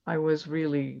I was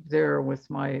really there with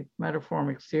my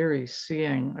metaformic theory,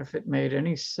 seeing if it made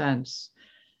any sense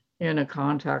in a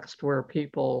context where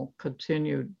people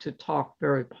continued to talk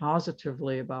very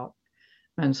positively about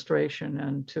menstruation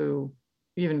and to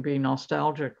even be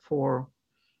nostalgic for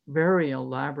very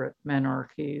elaborate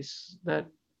menarches that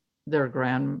their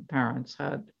grandparents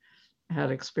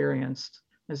had experienced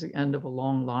as the end of a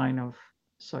long line of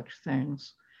such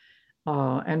things.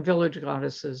 And village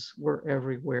goddesses were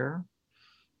everywhere.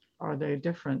 Are they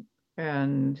different?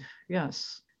 And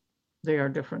yes, they are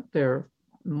different. They're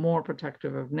more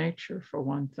protective of nature, for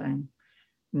one thing,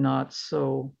 not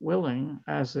so willing,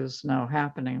 as is now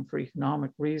happening for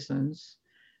economic reasons,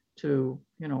 to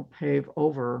pave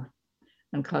over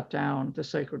and cut down the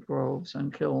sacred groves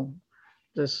and kill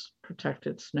this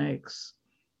protected snakes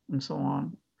and so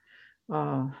on.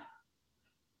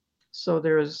 So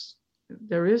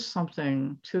there is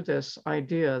something to this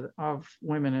idea of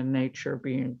women and nature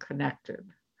being connected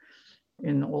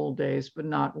in the old days, but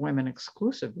not women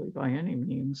exclusively by any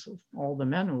means, of all the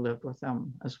men who lived with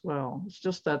them as well. It's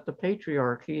just that the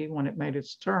patriarchy, when it made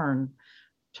its turn,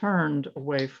 turned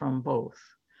away from both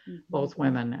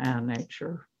women and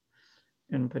nature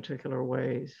in particular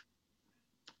ways,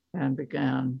 and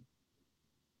began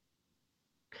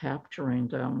capturing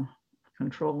them,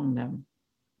 controlling them.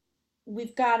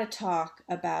 We've got to talk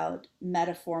about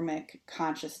metaformic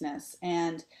consciousness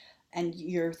and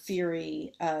your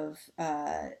theory of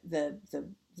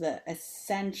the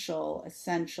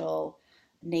essential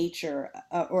nature,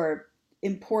 or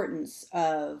importance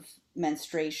of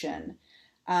menstruation.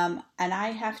 And I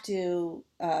have to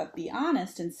be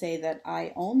honest and say that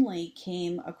I only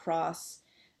came across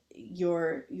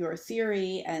your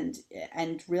theory and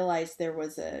realized there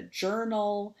was a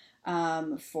journal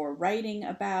for writing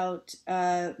about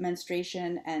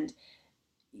menstruation, and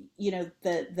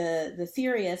the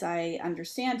theory as I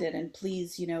understand it, and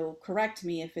please, correct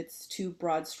me if it's too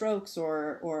broad strokes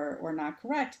or not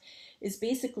correct, is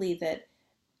basically that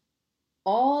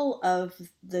all of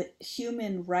the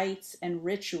human rites and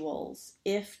rituals,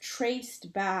 if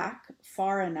traced back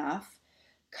far enough,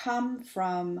 come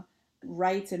from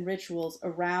rites and rituals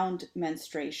around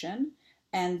menstruation,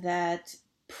 and that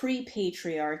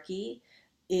pre-patriarchy,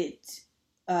 it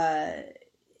uh,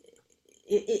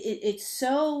 it's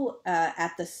so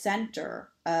at the center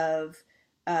of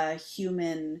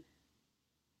human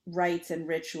rites and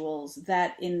rituals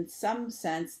that, in some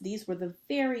sense, these were the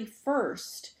very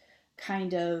first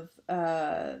kind of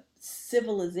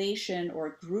civilization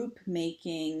or group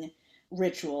making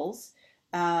rituals,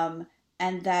 um,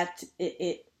 and that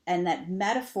and that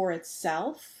metaphor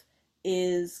itself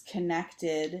is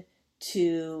connected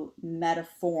to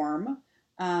metaform.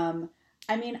 Um,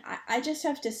 I mean, I just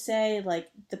have to say, like,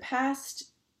 the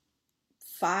past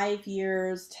 5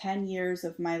 years, 10 years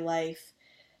of my life,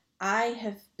 I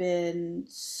have been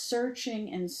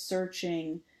searching and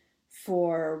searching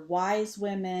for wise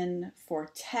women, for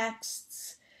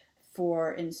texts,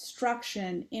 for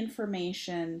instruction,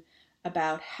 information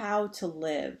about how to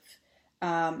live.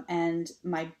 And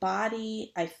my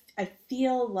body, I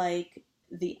feel like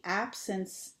the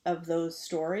absence of those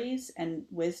stories and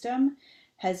wisdom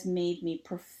has made me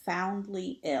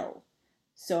profoundly ill.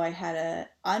 So I had an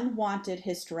unwanted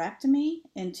hysterectomy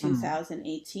in Mm.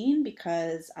 2018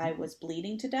 because I was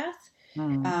bleeding to death.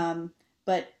 Mm.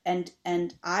 But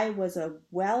and I was a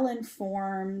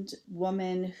well-informed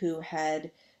woman who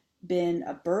had been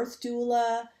a birth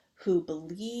doula, who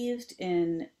believed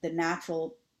in the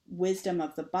natural wisdom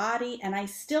of the body, and I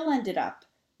still ended up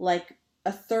like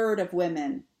a third of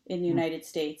women in the Mm. United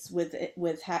States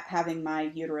having my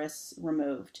uterus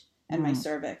removed and my Mm.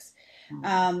 cervix. Mm.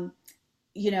 Um,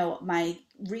 my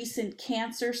recent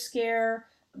cancer scare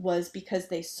was because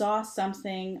they saw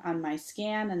something on my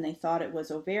scan and they thought it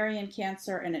was ovarian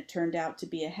cancer, and it turned out to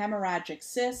be a hemorrhagic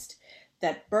cyst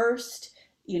that burst,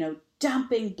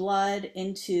 dumping blood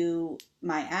into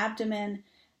my abdomen.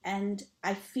 And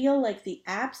I feel like the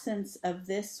absence of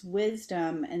this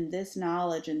wisdom and this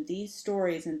knowledge and these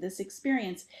stories and this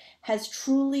experience has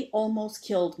truly almost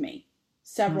killed me Mm.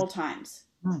 several times,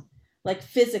 Mm. like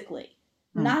physically,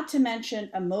 Mm. not to mention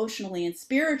emotionally and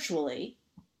spiritually,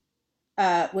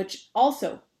 which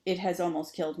also it has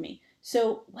almost killed me.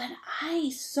 So when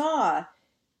I saw,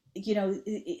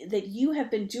 that you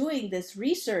have been doing this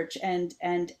research and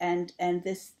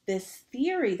this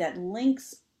theory that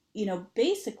links,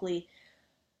 basically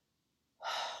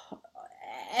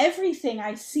everything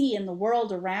I see in the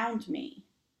world around me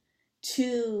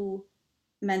to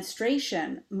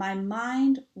menstruation, my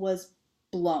mind was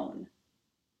blown.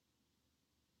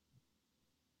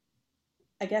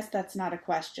 I guess that's not a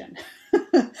question.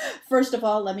 First of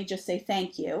all, let me just say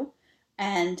thank you.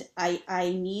 And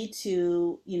I need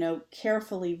to,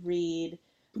 carefully read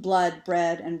Blood,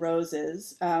 Bread, and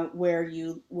Roses, where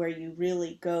you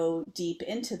really go deep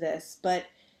into this. But,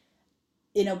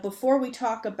 before we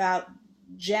talk about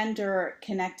gender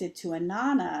connected to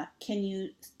Anana, can you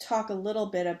talk a little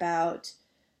bit about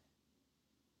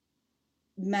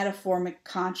metaphoric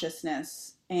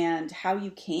consciousness and how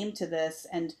you came to this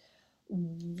and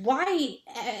why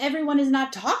everyone is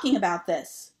not talking about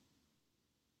this?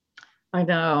 I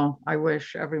know. I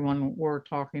wish everyone were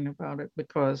talking about it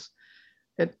because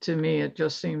to me, it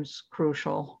just seems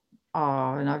crucial.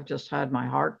 And I've just had my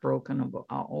heart broken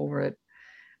over it.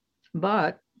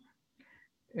 But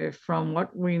if, from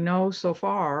what we know so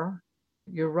far,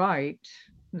 you're right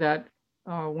that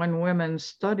when women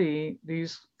study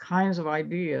these kinds of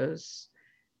ideas,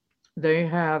 they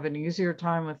have an easier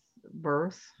time with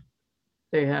birth.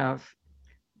 They have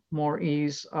more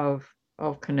ease of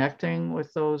connecting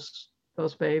with those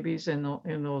babies in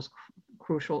those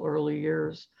crucial early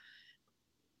years.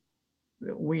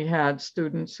 We had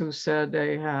students who said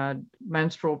they had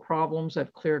menstrual problems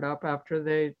that cleared up after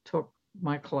they took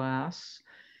my class.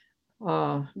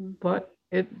 But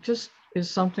it just is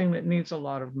something that needs a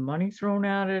lot of money thrown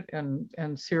at it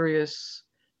and serious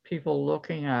people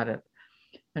looking at it.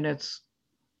 And it's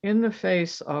in the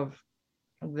face of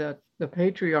the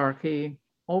patriarchy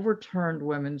overturned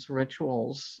women's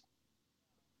rituals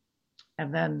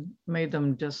and then made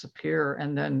them disappear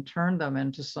and then turned them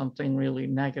into something really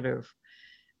negative,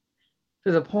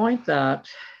 to the point that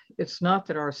it's not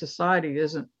that our society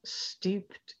isn't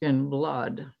steeped in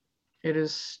blood. It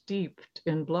is steeped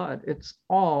in blood. It's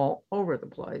all over the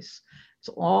place. It's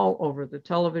all over the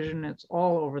television. It's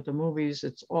all over the movies.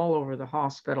 It's all over the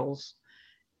hospitals.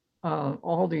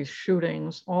 All these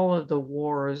shootings, all of the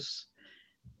wars.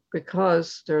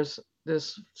 because there's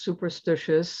this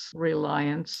superstitious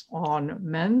reliance on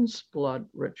men's blood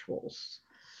rituals.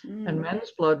 And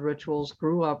men's blood rituals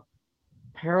grew up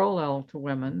parallel to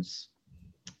women's.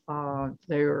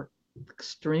 They are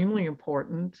extremely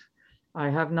important. I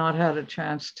have not had a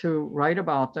chance to write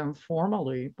about them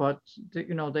formally, but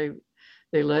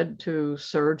they led to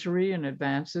surgery and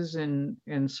advances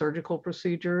in surgical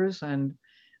procedures and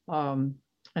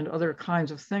other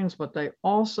kinds of things. But they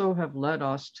also have led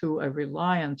us to a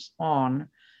reliance on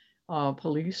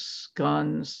police,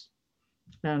 guns,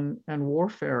 and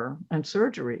warfare and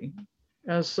surgery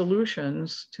as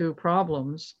solutions to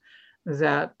problems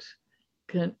that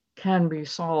can be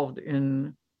solved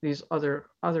in these other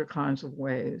kinds of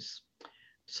ways.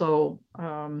 So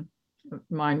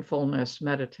mindfulness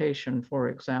meditation, for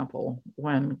example,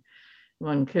 when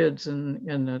kids in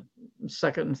the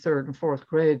second and third and fourth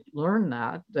grade learn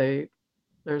that,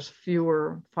 there's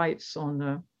fewer fights, on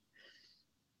the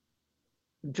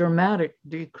dramatic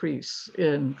decrease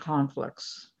in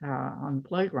conflicts on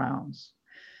playgrounds,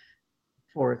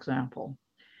 for example.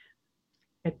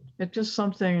 It's just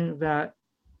something that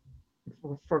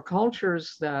for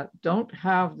cultures that don't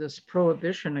have this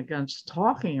prohibition against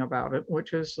talking about it,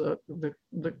 which is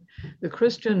the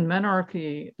Christian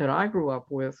menarche that I grew up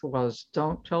with, was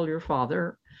don't tell your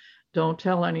father, don't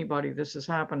tell anybody this is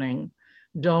happening,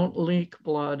 don't leak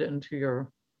blood into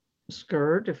your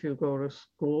skirt if you go to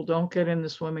school, don't get in the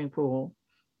swimming pool.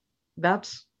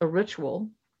 That's a ritual,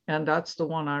 and that's the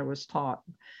one I was taught.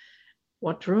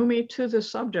 What drew me to the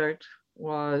subject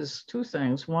was two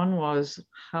things. One was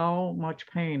how much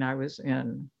pain I was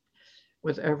in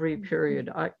with every period.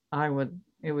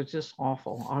 It was just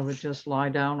awful. I would just lie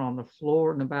down on the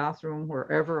floor in the bathroom,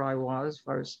 wherever I was. If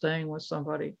I was staying with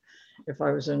somebody, if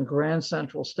I was in Grand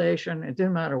Central Station, it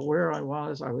didn't matter where I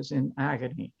was in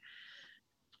agony.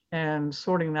 And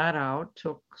sorting that out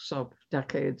took some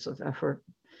decades of effort.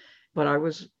 But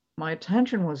my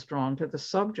attention was drawn to the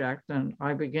subject, and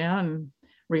I began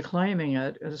reclaiming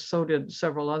it, as so did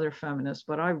several other feminists,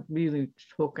 but I really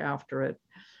took after it,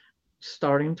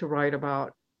 starting to write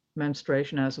about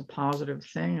menstruation as a positive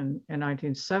thing. And in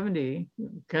 1970,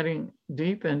 getting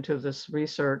deep into this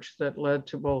research that led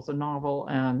to both a novel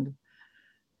and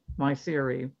my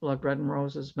theory, Blood, Bread, and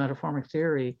Roses, Metaformic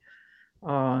Theory,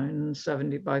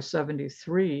 by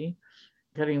 73,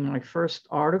 getting my first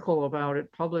article about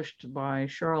it published by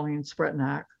Charlene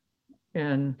Spretnak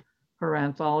in her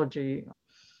anthology.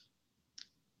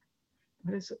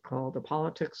 What is it called? The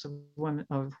Politics of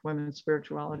Women's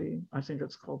Spirituality. I think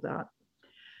it's called that.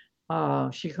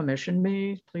 She commissioned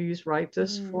me, please write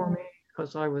this for me,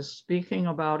 because I was speaking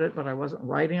about it, but I wasn't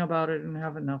writing about it, and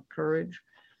have enough courage.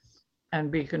 And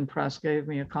Beacon Press gave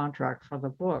me a contract for the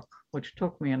book, which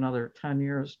took me another 10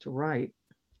 years to write.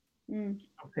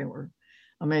 They were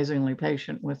amazingly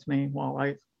patient with me while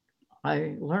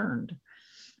I learned.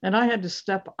 And I had to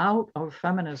step out of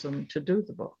feminism to do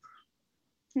the book.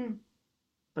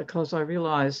 Because I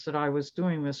realized that I was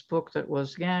doing this book that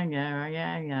was,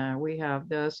 yeah, we have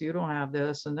this, you don't have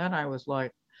this. And then I was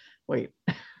like, wait,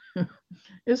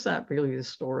 is that really the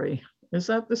story? Is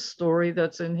that the story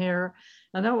that's in here?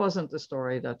 And that wasn't the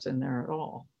story that's in there at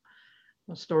all.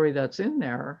 The story that's in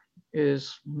there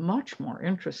is much more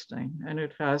interesting, and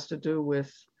it has to do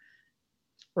with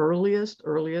earliest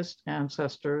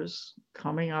ancestors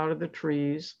coming out of the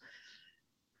trees,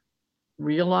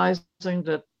 realizing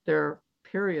that their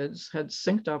periods had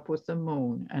synced up with the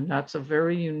moon, and that's a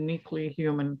very uniquely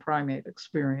human primate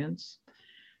experience.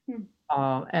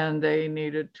 And they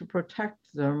needed to protect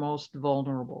their most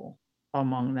vulnerable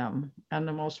among them, and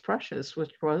the most precious,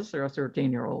 which was their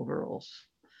 13-year-old girls.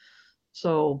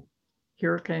 So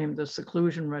here came the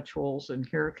seclusion rituals, and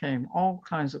here came all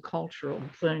kinds of cultural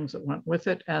things that went with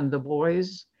it. And the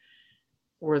boys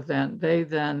they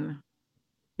then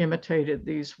imitated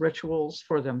these rituals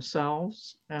for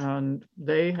themselves, and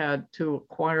they had to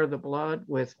acquire the blood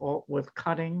with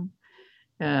cutting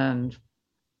and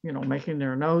making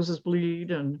their noses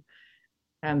bleed, and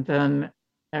then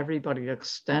everybody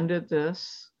extended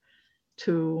this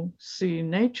to see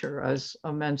nature as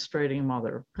a menstruating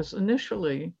mother, because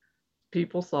initially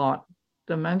people thought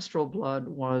the menstrual blood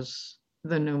was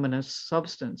the numinous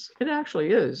substance. It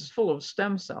actually is full of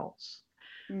stem cells.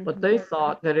 But they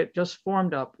thought that it just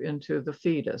formed up into the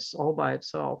fetus all by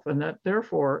itself, and that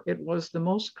therefore it was the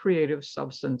most creative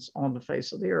substance on the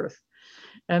face of the earth.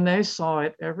 And they saw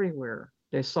it everywhere.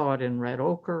 They saw it in red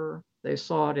ochre, they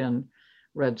saw it in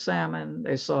red salmon,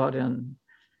 they saw it in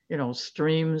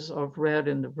streams of red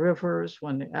in the rivers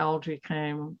when the algae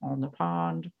came on the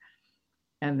pond,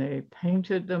 and they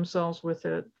painted themselves with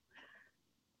it.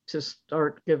 to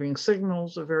start giving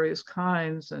signals of various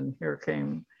kinds, and here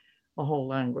came a whole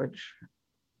language.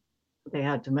 They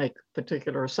had to make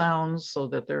particular sounds so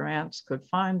that their aunts could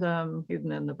find them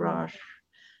hidden in the brush.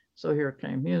 So here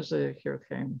came music, here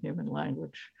came human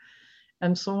language,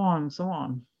 and so on and so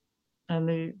on. And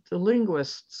the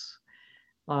linguists,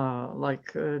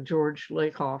 like George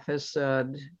Lakoff has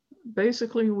said,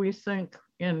 basically we think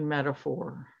in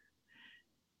metaphor.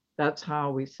 That's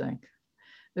how we think.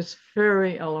 It's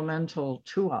very elemental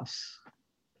to us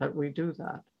that we do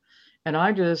that. And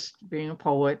I just, being a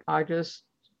poet, I just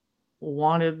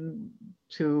wanted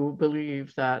to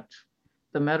believe that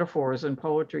the metaphors in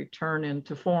poetry turn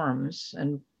into forms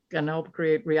and can help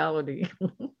create reality.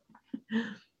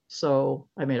 So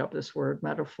I made up this word,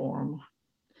 metaform,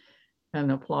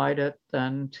 and applied it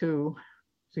then to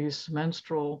these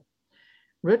menstrual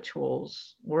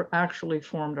rituals were actually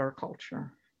formed our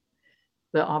culture.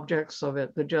 The objects of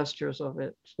it, the gestures of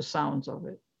it, the sounds of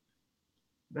it,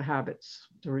 the habits,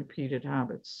 the repeated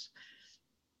habits.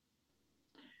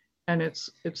 And it's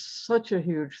such a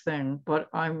huge thing, but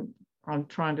I'm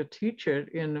trying to teach it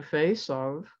in the face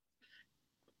of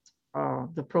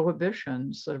the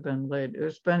prohibitions that have been laid.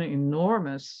 There's been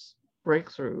enormous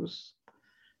breakthroughs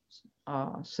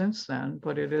since then,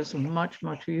 but it is much,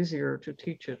 much easier to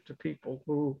teach it to people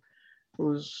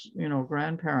whose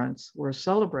grandparents were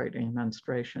celebrating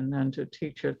menstruation than to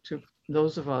teach it to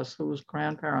those of us whose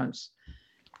grandparents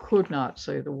could not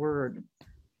say the word.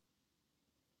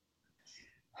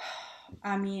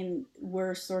 I mean,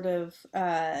 we're sort of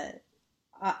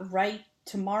right.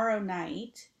 Tomorrow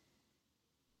night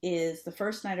is the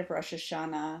first night of Rosh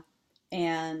Hashanah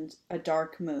and a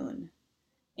dark moon.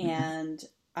 Mm-hmm. And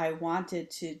I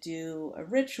wanted to do a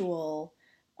ritual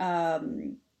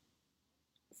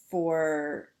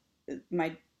for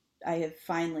I have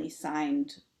finally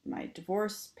signed my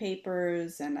divorce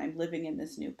papers and I'm living in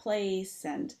this new place,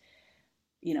 and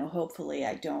hopefully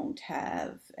I don't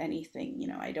have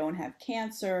anything, I don't have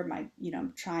cancer.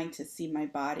 I'm trying to see my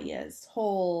body as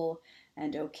whole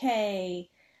and okay.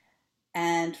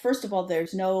 And first of all,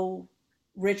 there's no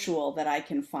ritual that I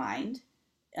can find.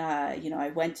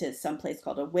 I went to some place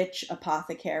called a witch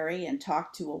apothecary and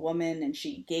talked to a woman, and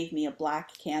she gave me a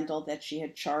black candle that she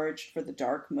had charged for the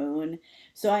dark moon.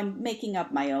 So I'm making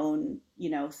up my own,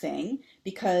 thing,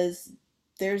 because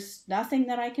there's nothing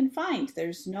that I can find.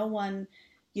 There's no one,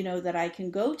 that I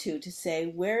can go to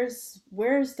say, where's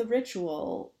the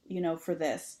ritual, for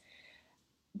this.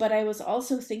 But I was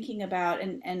also thinking about,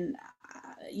 and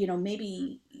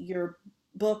maybe your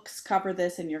books cover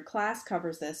this and your class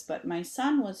covers this, but my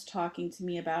son was talking to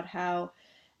me about how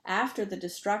after the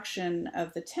destruction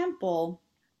of the temple,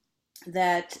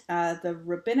 that the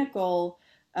rabbinical,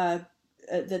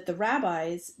 that the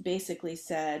rabbis basically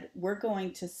said, we're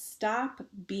going to stop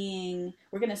the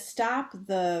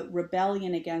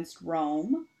rebellion against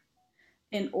Rome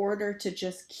in order to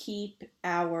just keep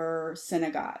our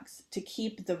synagogues, to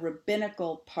keep the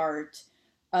rabbinical part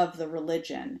of the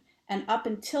religion. And up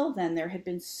until then, there had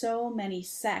been so many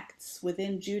sects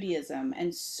within Judaism,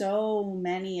 and so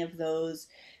many of those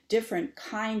different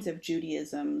kinds of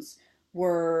Judaisms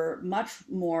were much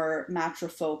more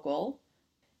matrifocal.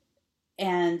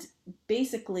 And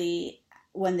basically,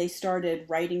 when they started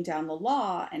writing down the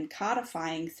law and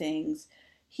codifying things,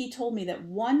 he told me that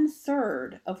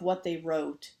 1/3 of what they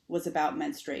wrote was about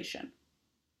menstruation.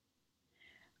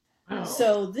 Wow.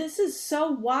 So this is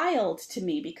so wild to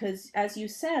me because, as you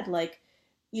said,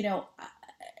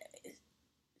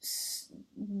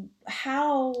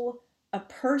 how a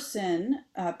person,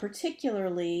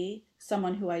 particularly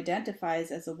someone who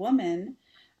identifies as a woman,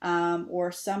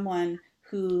 or someone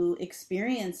who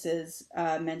experiences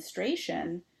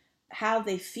menstruation, how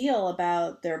they feel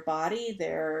about their body,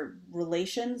 their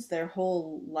relations, their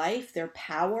whole life, their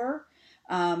power,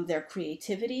 their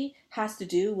creativity, has to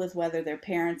do with whether their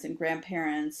parents and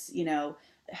grandparents,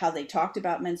 how they talked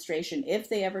about menstruation, if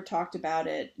they ever talked about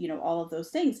it, all of those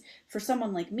things. For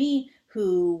someone like me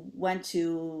who went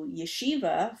to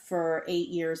yeshiva for 8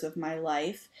 years of my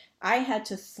life, I had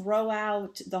to throw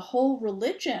out the whole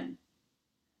religion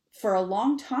for a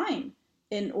long time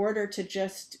in order to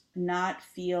just not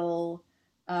feel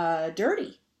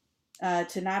dirty,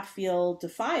 to not feel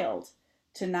defiled,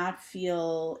 to not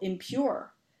feel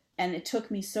impure. And it took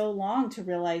me so long to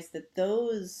realize that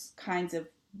those kinds of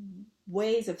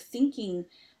ways of thinking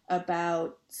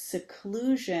about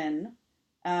seclusion,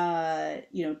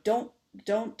 don't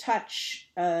touch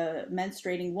a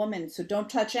menstruating woman, so don't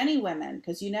touch any women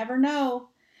because you never know.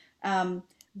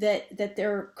 That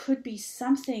there could be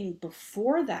something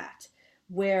before that,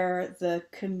 where the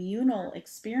communal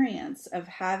experience of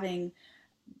having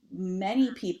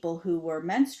many people who were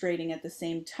menstruating at the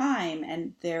same time,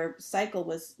 and their cycle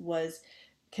was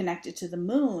connected to the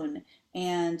moon,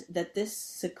 and that this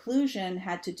seclusion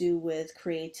had to do with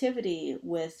creativity,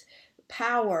 with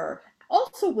power,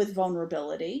 also with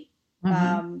vulnerability.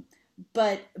 Mm-hmm.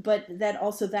 But that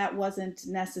also, that wasn't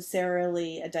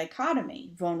necessarily a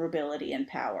dichotomy, vulnerability and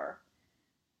power.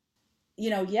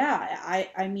 Yeah,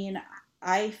 I mean,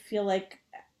 I feel like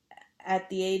at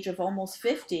the age of almost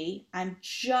 50, I'm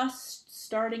just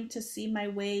starting to see my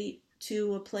way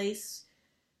to a place,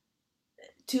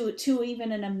 to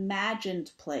even an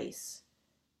imagined place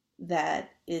that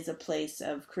is a place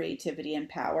of creativity and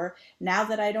power, now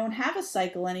that I don't have a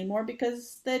cycle anymore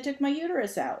because they took my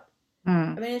uterus out. I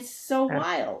Mm. mean, it's so Yeah.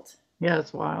 wild. Yeah,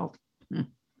 it's wild.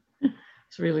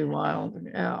 It's really wild.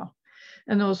 Yeah.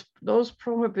 And those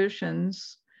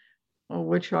prohibitions,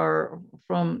 which are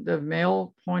from the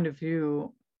male point of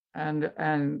view,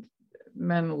 and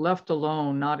men left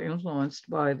alone, not influenced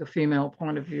by the female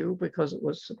point of view because it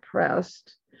was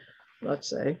suppressed, let's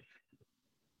say,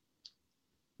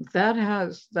 that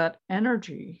has that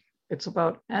energy. It's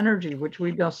about energy, which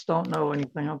we just don't know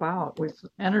anything about. With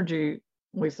energy,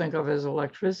 we think of as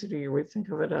electricity, or we think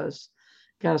of it as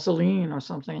gasoline or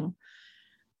something,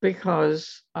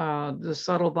 because the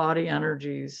subtle body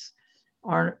energies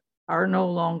are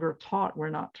no longer taught. We're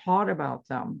not taught about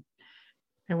them,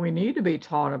 and we need to be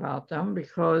taught about them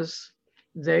because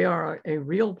they are a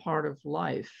real part of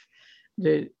life.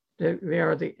 They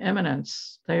are the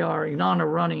eminence. They are Inanna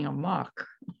running amok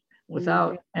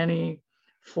without any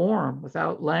form,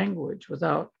 without language,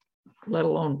 without, let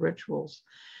alone rituals.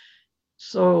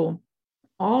 So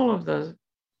all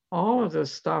of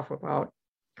this stuff about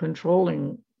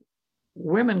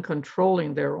women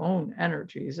controlling their own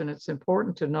energies, and it's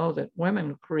important to know that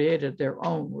women created their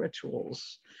own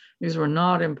rituals. These were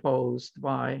not imposed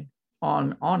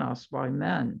on us by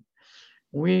men.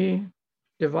 We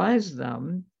devised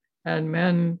them, and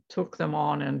men took them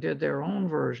on and did their own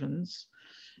versions.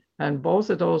 And both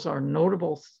of those are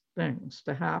notable things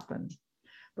to happen.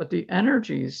 But the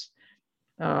energies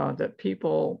that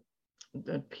people's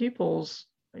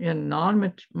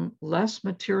in less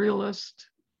materialist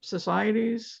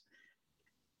societies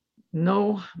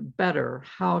know better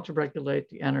how to regulate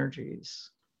the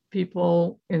energies.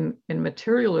 People in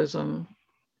materialism,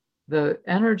 the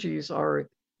energies are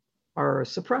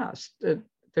suppressed.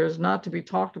 There's not to be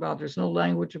talked about. There's no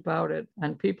language about it.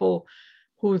 And people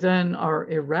who then are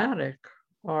erratic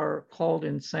are called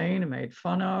insane and made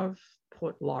fun of,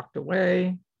 locked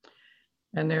away.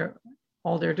 And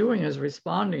all they're doing is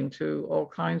responding to all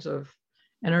kinds of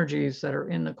energies that are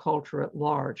in the culture at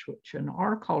large, which in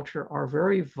our culture are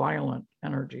very violent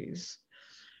energies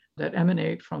that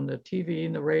emanate from the TV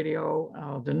and the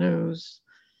radio, the news,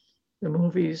 the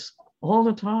movies, all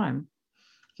the time,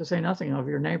 to say nothing of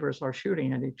your neighbors are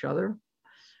shooting at each other.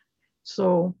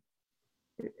 So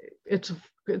it's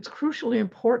crucially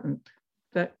important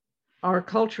that our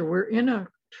culture, we're in a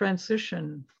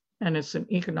transition, and it's an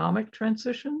economic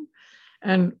transition.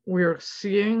 And we're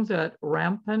seeing that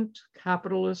rampant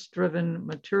capitalist-driven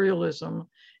materialism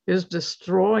is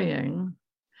destroying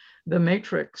the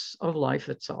matrix of life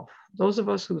itself. Those of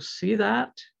us who see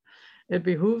that, it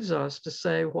behooves us to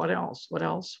say, what else, what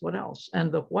else, what else?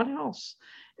 And the what else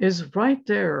is right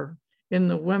there in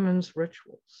the women's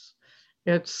rituals.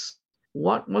 It's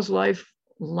what was life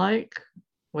like,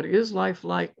 what is life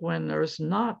like when there's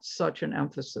not such an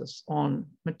emphasis on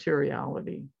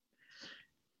materiality.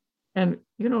 And,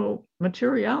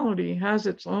 materiality has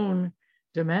its own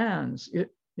demands.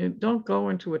 You don't go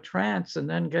into a trance and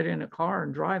then get in a car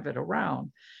and drive it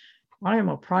around. I am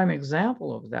a prime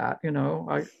example of that.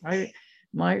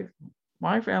 My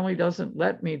family doesn't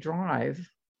let me drive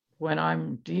when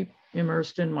I'm deep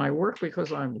immersed in my work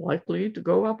because I'm likely to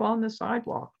go up on the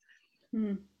sidewalk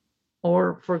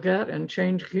or forget and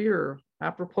change gear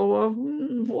apropos of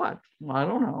what? I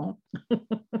don't know.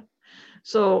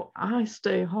 So I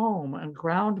stay home and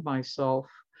ground myself,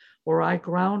 or I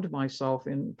ground myself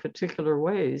in particular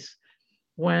ways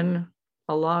when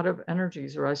a lot of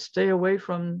energies, or I stay away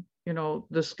from,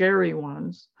 the scary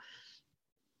ones,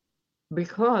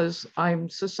 because I'm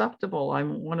susceptible.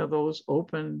 I'm one of those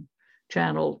open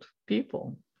channeled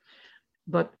people.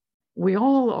 But we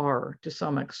all are to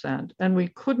some extent, and we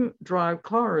couldn't drive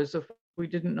cars if we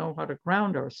didn't know how to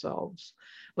ground ourselves.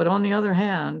 But on the other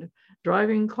hand,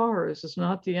 driving cars is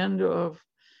not the end of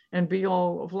and be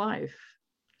all of life.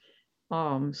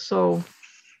 So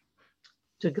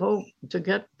to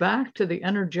get back to the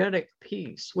energetic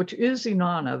piece, which is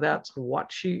Inanna, that's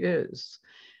what she is,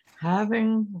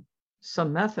 having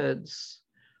some methods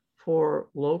for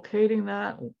locating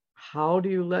that, how do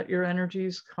you let your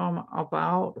energies come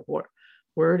about?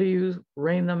 Where do you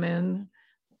rein them in?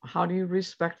 How do you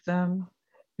respect them?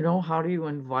 How do you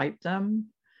invite them?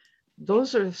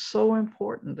 Those are so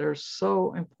important. They're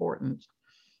so important.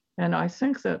 And I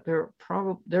think that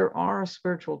there are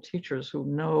spiritual teachers who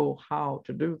know how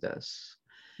to do this,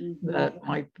 that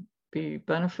might be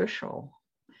beneficial,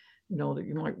 that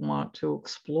you might want to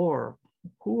explore.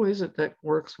 Who is it that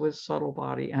works with subtle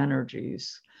body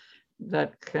energies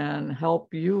that can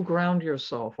help you ground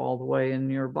yourself all the way in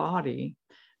your body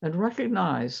and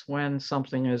recognize when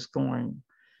something is going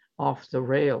off the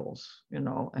rails,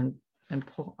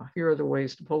 here are the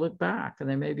ways to pull it back. And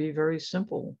they may be very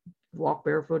simple. Walk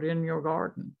barefoot in your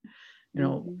garden,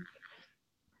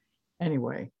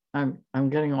 Anyway, I'm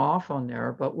getting off on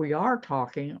there, but we are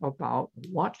talking about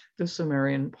what the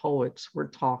Sumerian poets were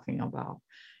talking about.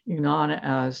 Inanna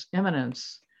as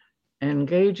immanence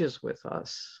engages with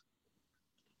us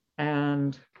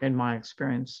and, in my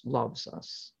experience, loves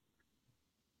us.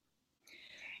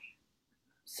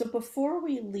 So before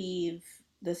we leave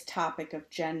this topic of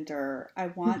gender, I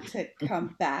want to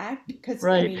come back because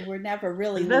Right. I mean, we're never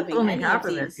really That's leaving only any half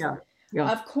of of it. these.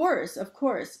 Yeah. Of course.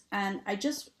 And I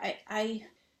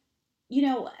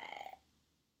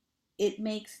it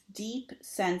makes deep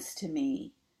sense to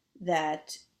me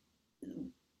that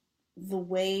the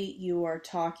way you are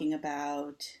talking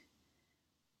about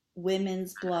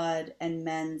women's blood and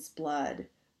men's blood,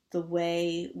 the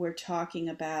way we're talking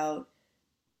about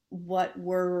what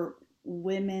were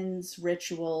women's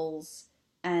rituals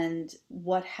and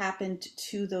what happened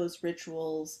to those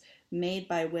rituals made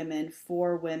by women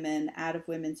for women out of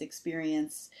women's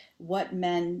experience, what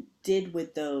men did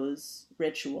with those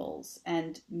rituals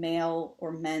and male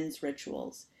or men's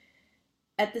rituals.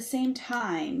 At the same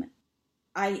time,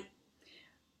 I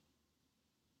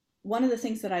one of the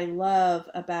things that I love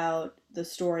about the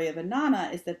story of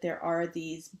Inanna is that there are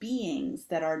these beings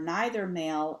that are neither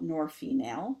male nor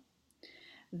female,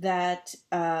 that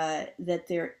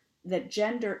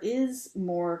gender is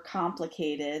more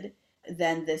complicated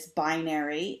than this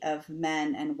binary of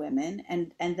men and women,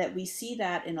 and that we see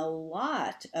that in a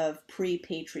lot of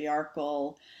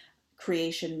pre-patriarchal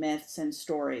creation myths and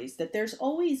stories, that there's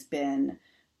always been,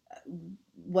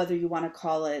 whether you want to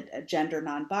call it a gender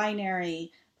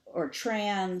non-binary or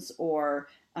trans or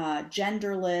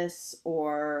genderless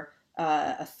or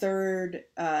a third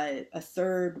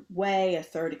way, a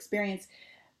third experience,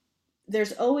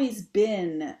 there's always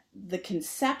been the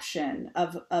conception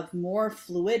of more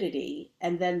fluidity,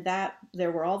 and then that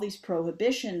there were all these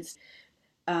prohibitions,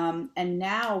 and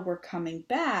now we're coming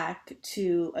back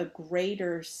to a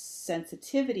greater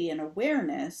sensitivity and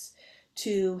awareness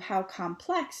to how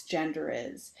complex gender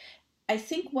is. I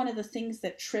think one of the things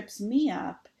that trips me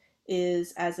up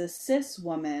is, as a cis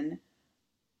woman,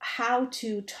 how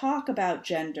to talk about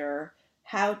gender,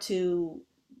 how to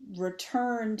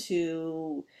return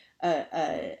to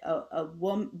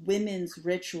women's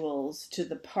rituals, to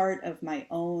the part of my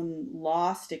own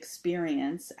lost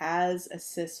experience as a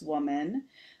cis woman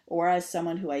or as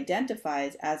someone who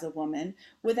identifies as a woman,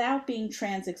 without being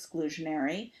trans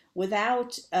exclusionary,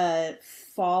 without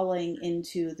falling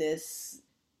into this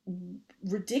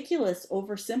ridiculous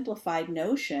oversimplified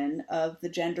notion of the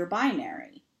gender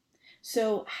binary.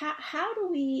 So how do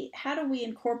we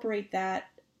incorporate that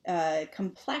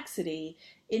complexity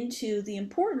into the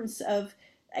importance of,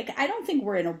 like, I don't think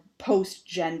we're in a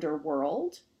post-gender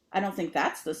world. I don't think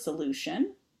that's the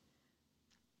solution.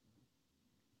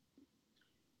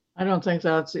 I don't think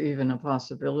that's even a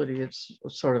possibility. It's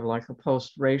sort of like a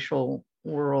post-racial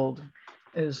world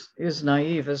is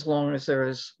naive, as long as there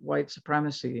is white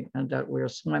supremacy and that we're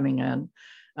swimming in,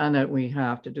 and that we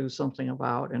have to do something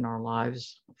about in our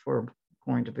lives if we're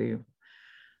going to be,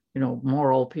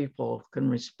 moral people, can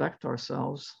respect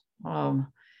ourselves.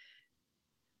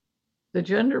 The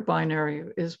gender binary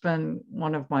has been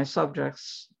one of my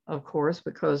subjects, of course,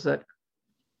 because that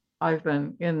I've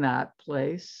been in that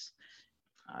place.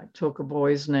 I took a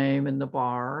boy's name in the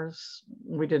bars.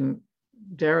 We didn't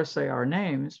dare say our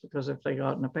names because if they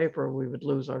got in the paper, we would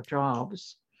lose our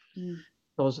jobs.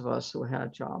 Those of us who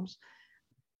had jobs.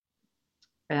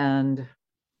 And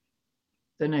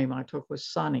the name I took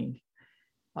was Sonny.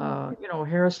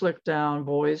 Hair slicked down,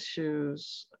 boys'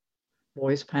 shoes,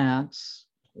 boys' pants,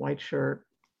 white shirt,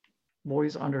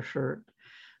 boys' undershirt.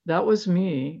 That was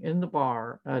me in the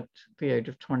bar at the age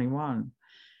of 21.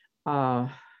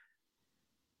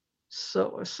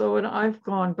 So and I've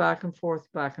gone back and forth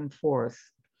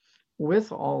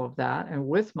with all of that, and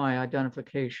with my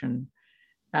identification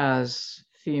as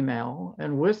female,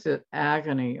 and with the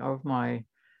agony of my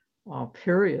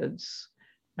periods,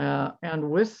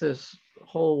 And with this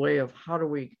whole way of how do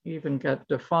we even get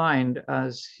defined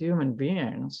as human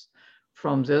beings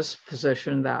from this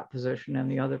position, that position, and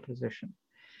the other position.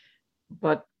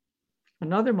 But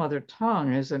another mother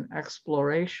tongue is an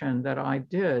exploration that I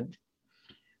did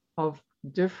of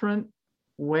different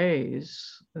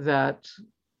ways that,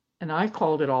 and I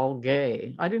called it all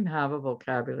gay. I didn't have a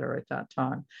vocabulary at that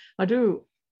time. I do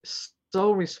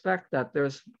so respect that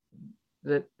there's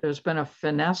been a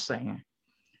finessing.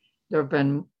 There have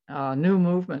been new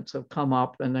movements have come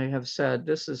up and they have said,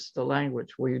 this is the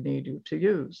language we need you to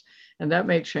use. And that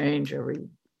may change every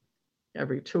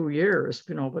 2 years,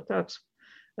 but that's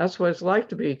what it's like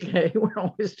to be gay. We're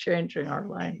always changing our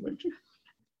language.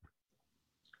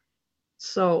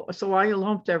 So I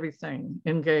lumped everything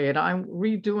in gay, and I'm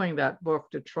redoing that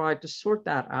book to try to sort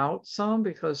that out some,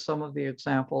 because some of the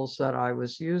examples that I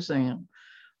was using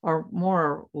are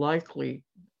more likely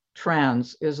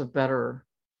trans is a better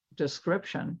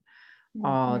description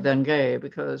than gay,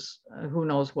 because who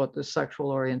knows what the sexual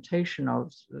orientation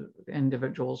of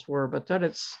individuals were, but that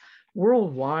it's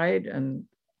worldwide and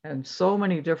so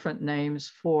many different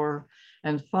names for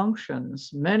and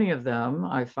functions. Many of them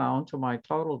I found, to my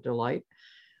total delight,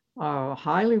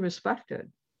 highly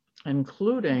respected,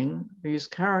 including these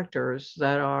characters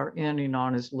that are in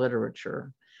Inanna's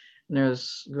literature. And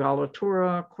there's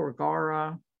Galatura,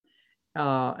 Korgara,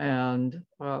 and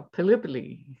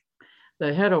Pilipili,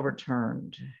 the head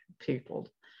overturned people,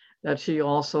 that she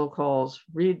also calls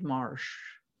Reed Marsh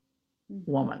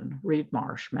woman, Reed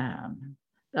Marsh man.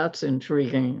 That's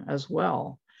intriguing as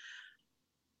well.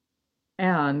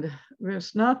 And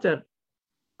it's not that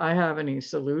I have any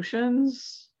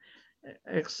solutions,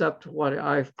 except what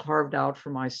I've carved out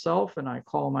for myself, and I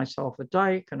call myself a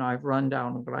dyke, and I've run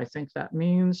down what I think that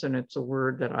means, and it's a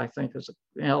word that I think is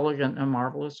an elegant and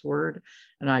marvelous word,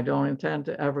 and I don't intend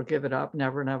to ever give it up,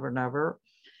 never, never, never.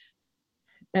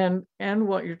 And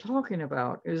what you're talking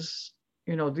about is,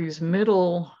 the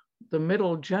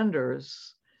middle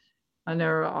genders, and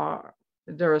there are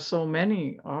so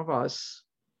many of us,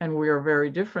 and we are very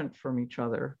different from each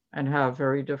other and have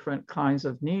very different kinds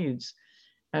of needs.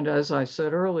 And as I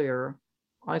said earlier,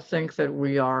 I think that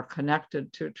we are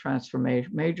connected to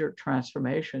major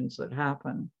transformations that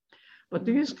happen. But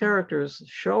these characters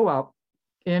show up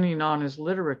in Inanna's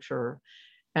literature,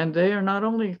 and they are not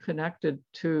only connected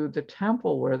to the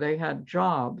temple where they had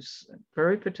jobs,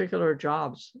 very particular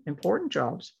jobs, important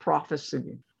jobs,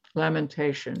 prophecy,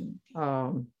 lamentation,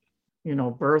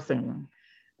 birthing,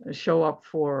 show up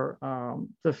for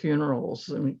the funerals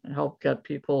and help get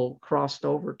people crossed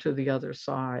over to the other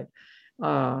side,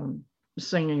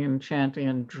 singing and chanting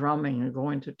and drumming and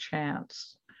going to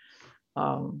chants,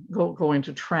 going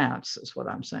to trance is what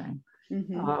I'm saying.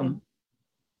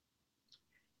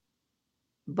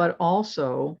 But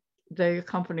also they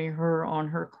accompany her on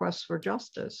her quest for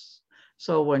justice.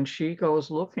 So when she goes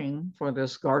looking for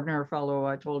this gardener fellow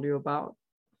I told you about,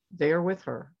 they are with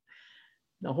her.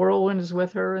 The whirlwind is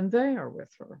with her, and they are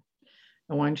with her.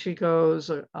 And when she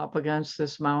goes up against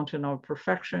this mountain of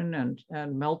perfection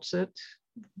and melts it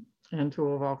into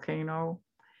a volcano,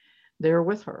 they're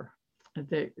with her.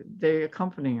 They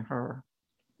accompany her,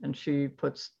 and she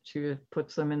puts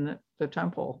them in the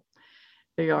temple.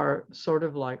 They are sort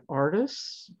of like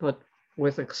artists, but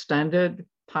with extended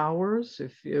powers.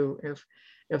 If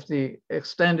the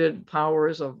extended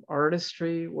powers of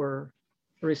artistry were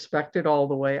respected all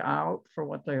the way out for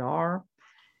what they are,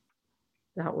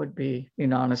 that would be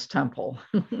Inanna's temple,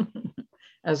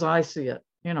 as I see it,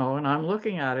 and I'm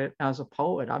looking at it as a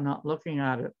poet. I'm not looking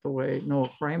at it the way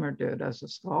Noah Kramer did as a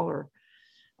scholar.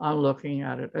 I'm looking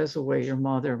at it as the way your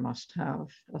mother must have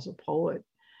as a poet,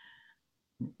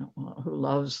 who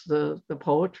loves the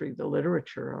poetry, the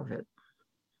literature of it.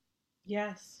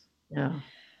 Yes. Yeah.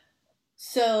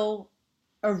 So,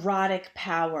 erotic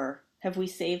power. Have we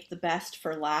saved the best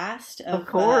for last of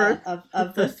course.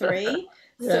 Of the three?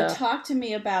 Yeah. So talk to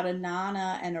me about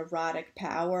Inanna and erotic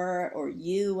power, or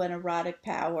you and erotic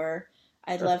power.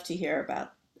 I'd love to hear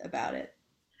about it.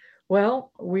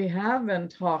 Well, we have been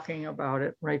talking about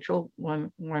it, Rachel.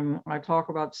 When I talk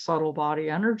about subtle body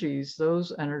energies,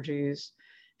 those energies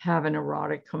have an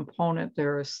erotic component.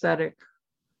 They're aesthetic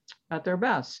at their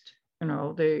best.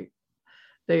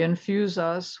 They infuse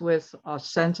us with a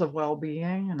sense of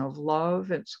well-being and of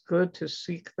love. It's good to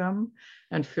seek them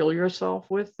and fill yourself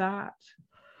with that,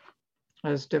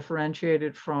 as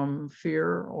differentiated from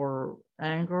fear or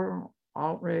anger,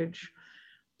 outrage,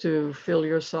 to fill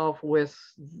yourself with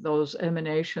those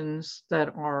emanations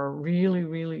that are really,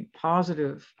 really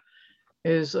positive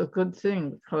is a good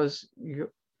thing, because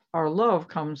our love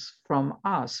comes from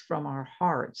us, from our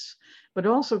hearts, but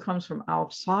also comes from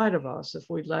outside of us if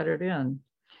we let it in.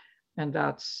 And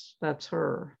that's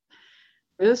her.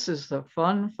 This is the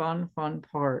fun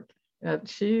part.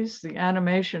 She's the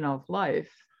animation of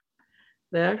life.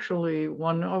 They actually,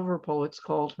 one of her poets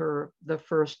called her the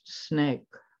first snake.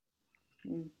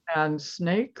 And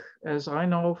snake, as I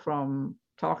know from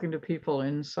talking to people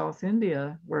in South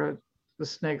India, where the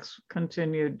snakes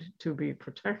continued to be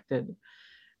protected,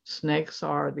 snakes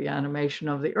are the animation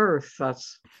of the earth.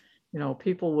 That's,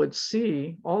 people would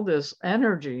see all this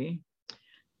energy,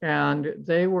 and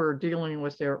they were dealing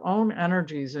with their own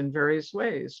energies in various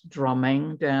ways,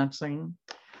 drumming, dancing,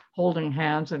 holding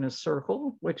hands in a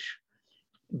circle, which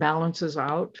balances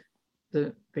out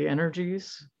the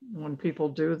energies. When people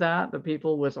do that, the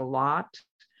people with a lot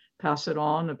pass it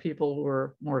on, the people who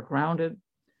are more grounded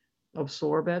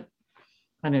absorb it,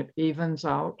 and it evens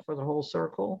out for the whole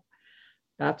circle.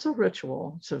 That's a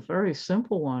ritual. It's a very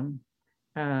simple one,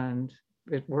 and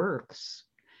it works.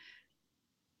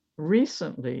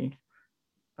 Recently,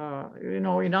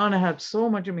 Inanna had so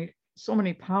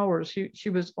many powers. She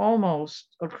was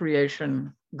almost a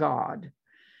creation god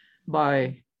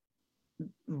by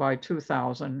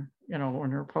 2000,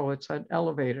 when her poets had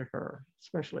elevated her,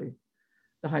 especially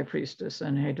the high priestess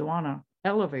Enheduanna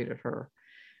elevated her,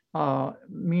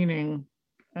 meaning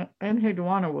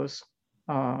Enheduanna was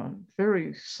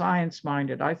very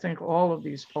science-minded. I think all of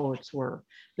these poets were.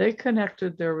 They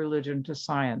connected their religion to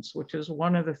science, which is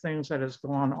one of the things that has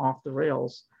gone off the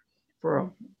rails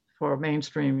for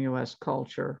mainstream US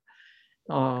culture.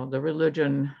 The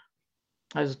religion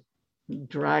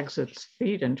drags its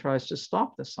feet and tries to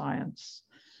stop the science.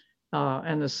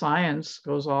 And the science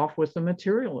goes off with the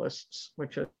materialists,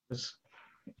 which is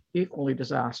equally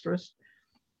disastrous.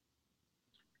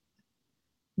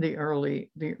 The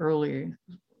early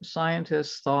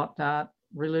scientists thought that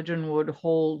religion would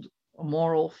hold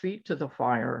moral feet to the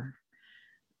fire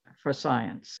for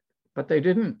science, but they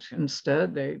didn't.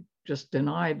 Instead, they just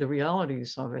denied the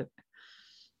realities of it,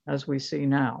 as we see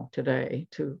now today,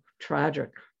 to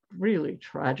really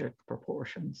tragic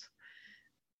proportions.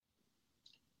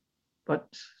 But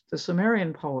the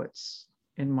Sumerian poets,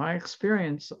 in my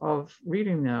experience of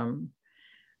reading them,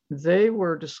 they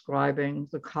were describing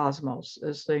the cosmos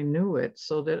as they knew it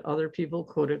so that other people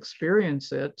could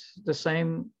experience it the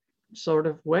same sort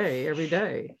of way every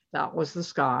day. That was the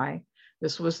sky.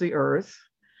 This was the earth.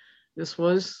 This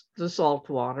was the salt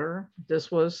water. This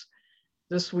was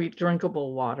the sweet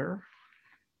drinkable water.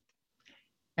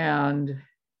 And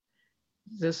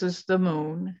this is the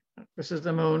moon. This is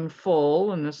the moon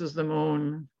full, and this is the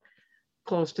moon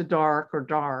close to dark or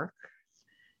dark,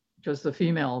 which was the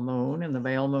female moon, and the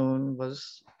male moon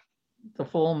was the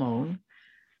full moon.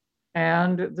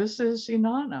 And this is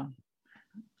Inanna.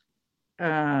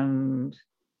 And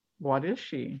what is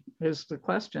she, is the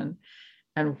question.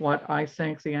 And what I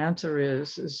think the answer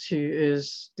is she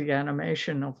is the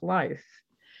animation of life.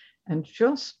 And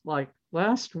just like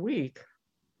last week,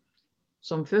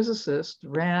 some physicists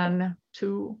ran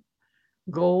two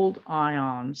gold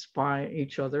ions by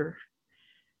each other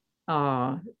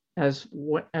as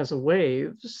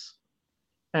waves,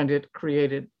 and it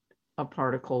created a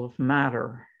particle of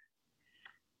matter,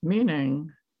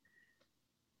 meaning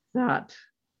that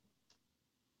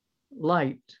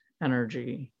light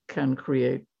energy can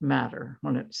create matter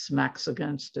when it smacks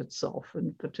against itself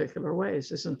in particular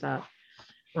ways. Isn't that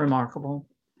remarkable?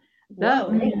 Whoa.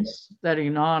 That means that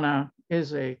Inanna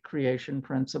is a creation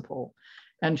principle,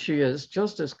 and she is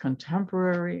just as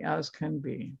contemporary as can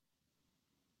be.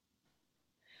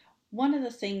 One of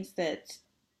the things that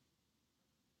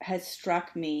has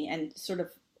struck me, and sort of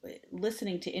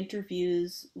listening to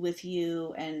interviews with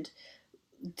you and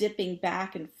dipping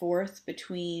back and forth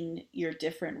between your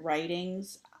different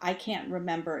writings, I can't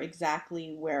remember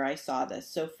exactly where I saw this,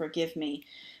 so forgive me,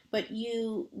 but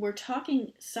you were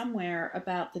talking somewhere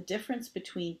about the difference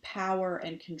between power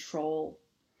and control.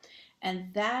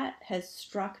 And that has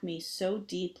struck me so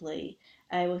deeply.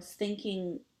 I was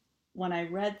thinking when I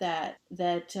read that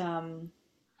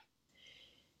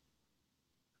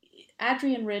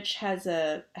Adrienne Rich has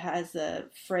a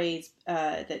phrase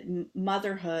that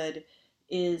motherhood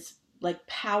is like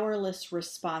powerless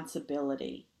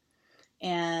responsibility.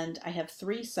 And I have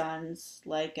 3 sons,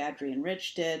 like Adrienne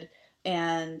Rich did,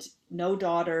 and no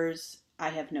daughters. I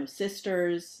have no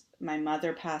sisters. My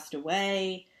mother passed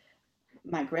away.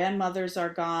 My grandmothers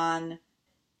are gone.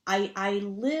 I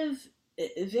live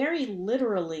very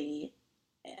literally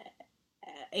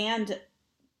and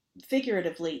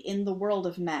figuratively in the world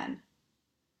of men.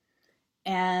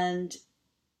 And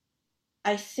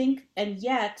I think, and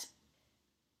yet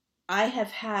I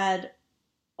have had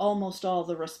almost all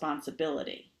the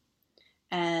responsibility.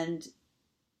 And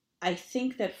I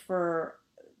think that for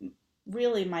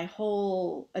really my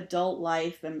whole adult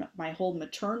life and my whole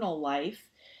maternal life,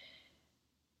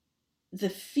 the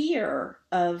fear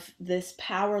of this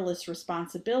powerless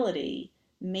responsibility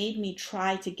made me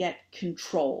try to get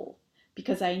control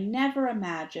because I never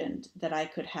imagined that I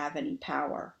could have any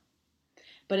power.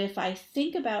 But if I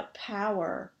think about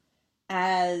power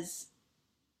as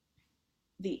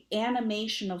the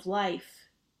animation of life,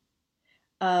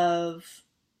 of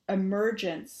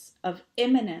emergence, of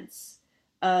immanence,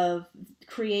 of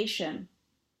creation,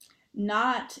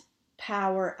 not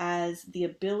power as the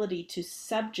ability to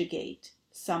subjugate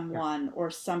someone or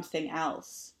something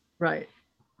else. Right.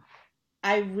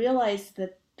 I realize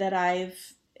that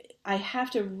I have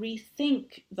to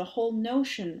rethink the whole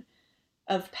notion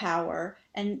of power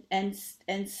and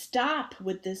stop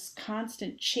with this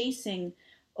constant chasing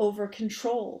over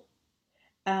control,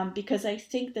 because I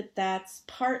think that that's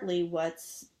partly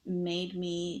what's made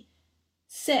me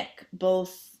sick,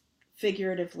 both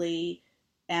figuratively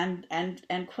and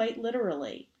quite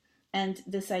literally. And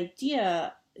this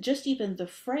idea, just even the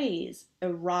phrase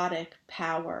erotic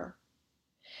power,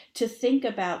 to think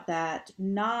about that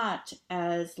not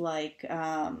as like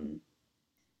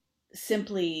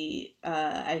simply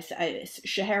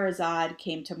Scheherazade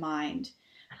came to mind,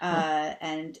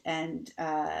 and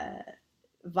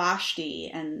Vashti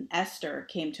and Esther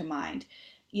came to mind.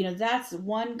 You know, that's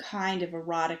one kind of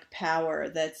erotic power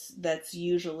that's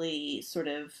usually sort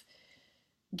of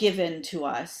given to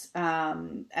us,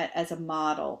 as a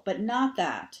model, but not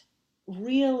that.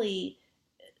 Really,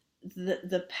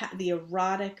 the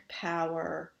erotic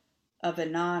power of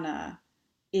Inanna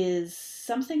is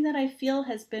something that I feel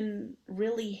has been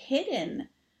really hidden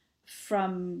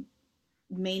from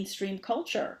mainstream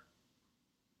culture.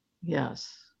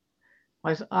 Yes,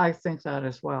 I think that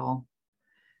as well.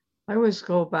 I always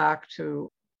go back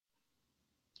to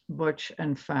butch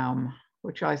and femme,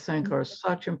 which I think are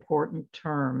such important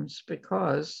terms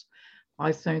because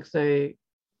I think they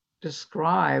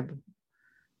describe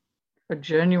a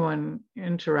genuine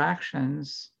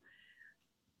interactions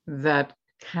that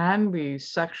can be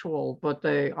sexual, but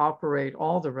they operate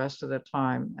all the rest of the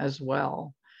time as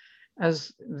well.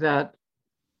 As that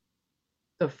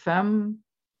the femme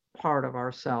part of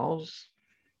ourselves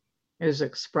is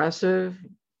expressive,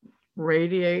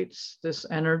 radiates this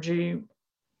energy,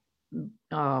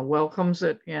 welcomes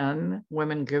it in,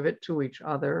 women give it to each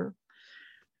other,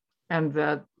 and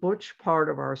that butch part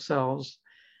of ourselves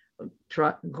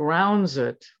grounds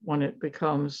it when it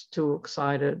becomes too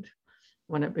excited,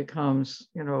 when it becomes,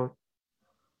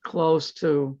 close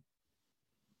to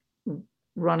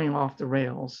running off the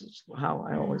rails, is how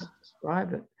I always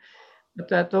describe it. But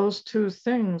that those two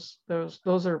things,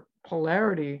 those are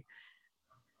polarity.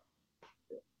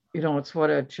 It's what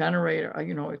a generator,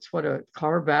 it's what a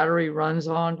car battery runs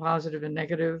on, positive and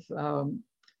negative.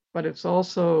 But it's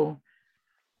also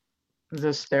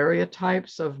the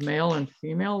stereotypes of male and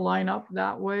female line up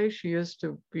that way. She is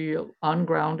to be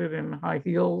ungrounded in high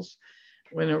heels,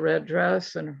 in a red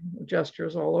dress, and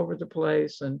gestures all over the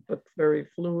place, but very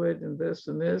fluid and this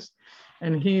and this.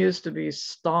 And he is to be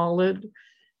stolid,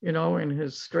 in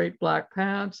his straight black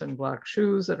pants and black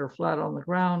shoes that are flat on the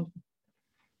ground,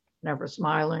 never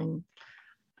smiling,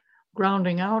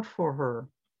 grounding out for her.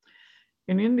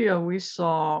 In India, we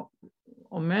saw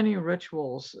many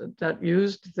rituals that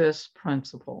used this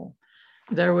principle.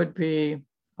 There would be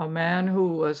a man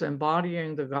who was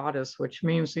embodying the goddess, which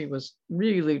means he was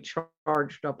really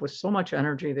charged up with so much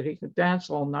energy that he could dance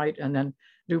all night and then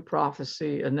do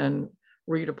prophecy and then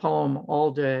read a poem all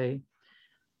day.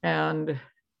 And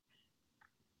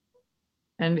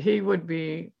he would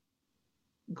be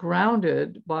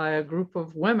grounded by a group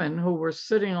of women who were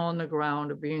sitting on the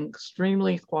ground, being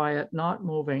extremely quiet, not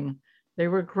moving. They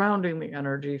were grounding the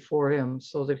energy for him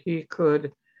so that he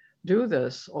could do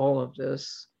all of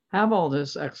this, have all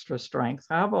this extra strength,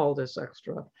 have all this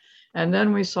extra. And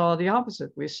then we saw the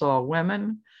opposite. We saw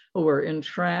women who were in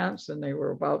trance and they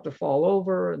were about to fall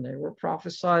over and they were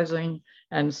prophesizing,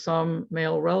 and some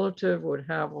male relative would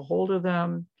have a hold of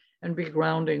them and be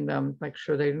grounding them, make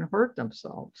sure they didn't hurt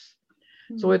themselves.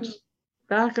 Mm-hmm. So it's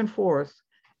back and forth,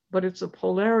 but it's a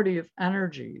polarity of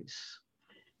energies.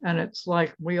 And it's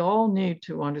like we all need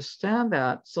to understand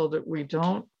that so that we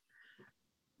don't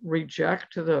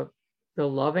reject the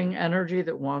loving energy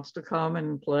that wants to come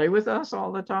and play with us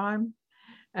all the time,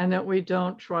 and that we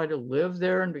don't try to live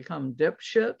there and become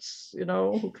dipshits,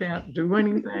 who can't do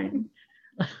anything.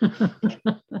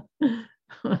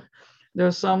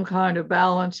 There's some kind of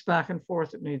balance back and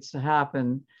forth that needs to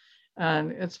happen.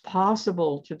 And it's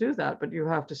possible to do that, but you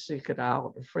have to seek it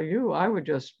out. For you, I would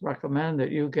just recommend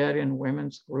that you get in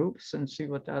women's groups and see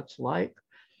what that's like,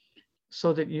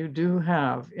 so that you do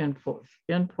have input,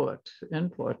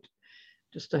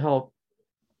 just to help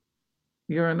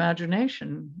your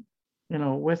imagination,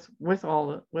 with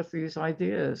these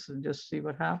ideas, and just see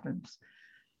what happens.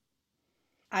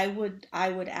 I would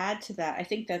add to that. I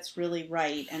think that's really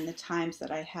right. And the times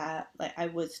that I had, like I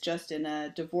was just in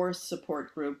a divorce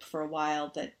support group for a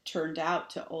while that turned out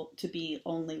to be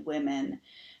only women,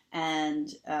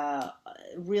 and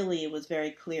really it was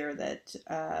very clear that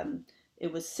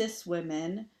it was cis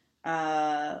women.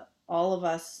 All of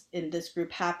us in this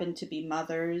group happened to be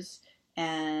mothers,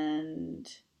 and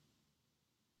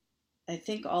I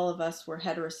think all of us were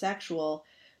heterosexual,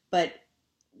 but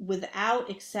without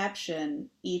exception,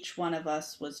 each one of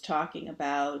us was talking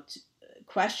about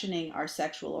questioning our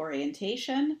sexual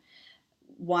orientation,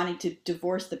 wanting to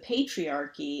divorce the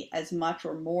patriarchy as much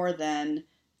or more than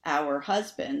our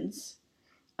husbands.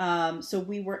 So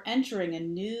we were entering a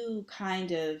new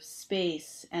kind of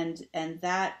space, and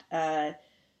that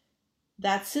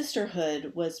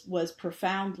sisterhood was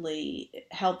profoundly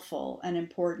helpful and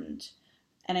important.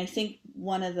 And I think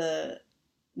one of the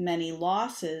many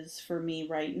losses for me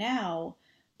right now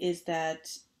is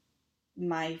that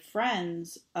my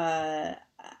friends,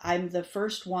 I'm the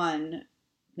first one,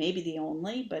 maybe the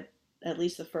only, but at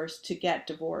least the first to get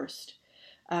divorced,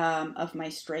 of my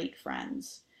straight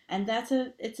friends. And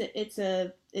it's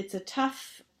a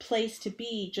tough place to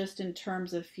be, just in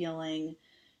terms of feeling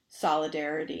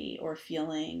solidarity or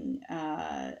feeling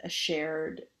a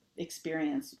shared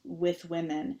experience with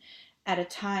women at a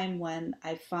time when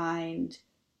I find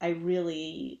I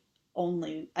really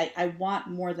I want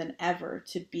more than ever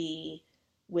to be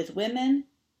with women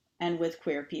and with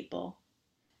queer people.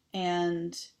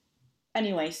 And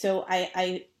anyway, so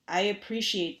I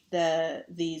appreciate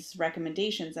these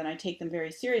recommendations, and I take them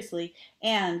very seriously.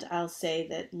 And I'll say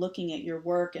that looking at your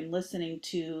work and listening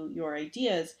to your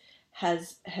ideas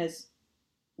has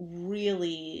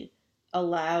really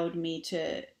allowed me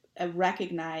to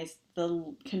recognize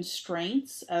the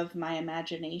constraints of my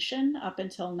imagination up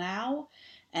until now,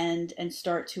 and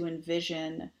start to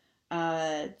envision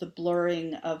the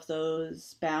blurring of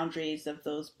those boundaries, of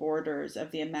those borders of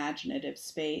the imaginative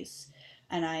space.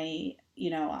 And I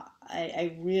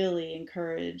really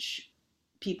encourage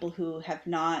people who have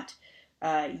not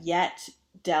yet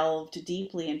delved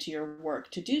deeply into your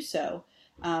work to do so,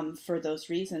 for those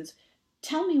reasons.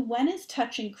 Tell me, when is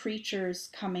Touching Creatures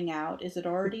coming out? Is it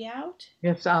already out?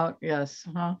 It's out, yes.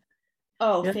 Uh-huh.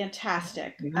 Oh, Yes,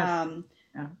 fantastic. yes,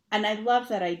 yeah. And I love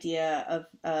that idea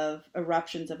of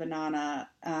Eruptions of Inanna,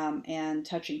 and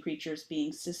Touching Creatures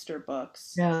being sister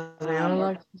books. Yeah, they are Or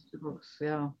like sister books,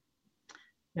 yeah.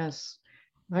 Yes.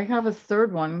 I have a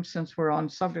third one, since we're on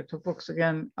subject of books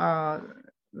again,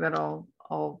 that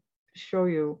I'll show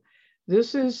you.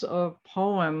 This is a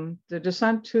poem, The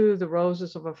Descent to the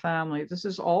Roses of a Family. This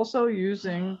is also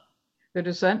using the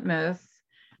descent myth,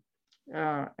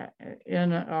 uh,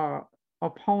 in a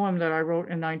poem that I wrote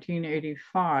in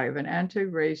 1985, an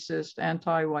anti-racist,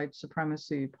 anti-white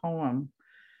supremacy poem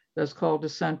that's called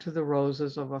Descent to the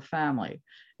Roses of a Family.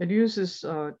 It uses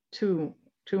two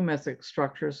mythic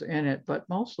structures in it, but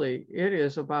mostly it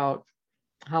is about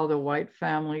how the white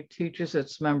family teaches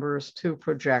its members to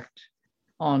project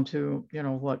onto,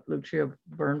 what Lucia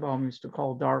Birnbaum used to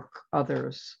call dark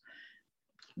others,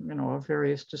 of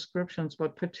various descriptions,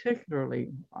 but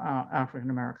particularly African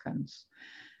Americans.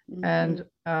 Mhm.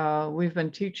 And we've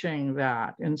been teaching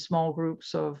that in small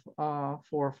groups of 4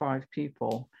 or 5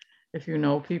 people. If you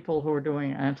know people who are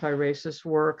doing anti-racist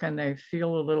work and they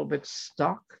feel a little bit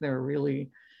stuck, they're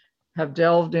really have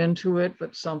delved into it,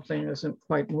 but something isn't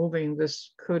quite moving,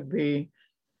 this could be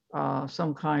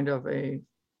some kind of a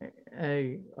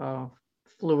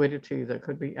fluidity that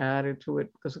could be added to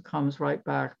it, because it comes right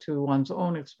back to one's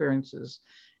own experiences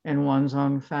and one's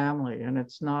own family. And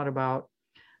it's not about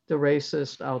the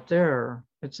racist out there.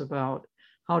 It's about,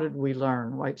 how did we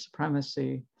learn white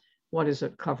supremacy? What is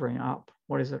it covering up?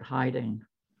 What is it hiding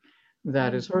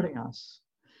that is hurting us?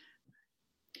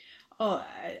 Oh,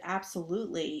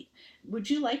 absolutely. Would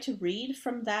you like to read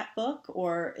from that book,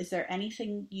 or is there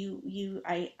anything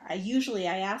I usually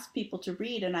I ask people to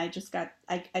read, and I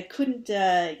couldn't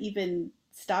even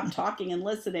stop talking and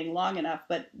listening long enough,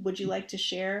 but would you like to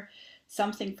share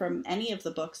something from any of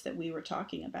the books that we were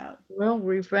talking about? Well,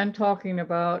 we've been talking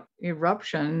about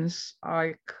eruptions.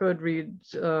 I could read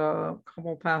a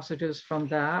couple passages from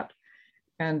that.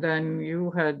 And then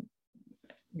you had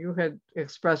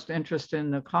expressed interest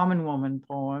in the Common Woman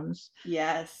poems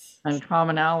Yes. and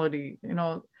commonality.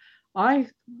 I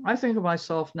think of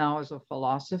myself now as a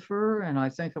philosopher, and I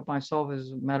think of myself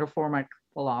as a metaphoric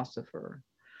philosopher.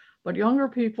 But younger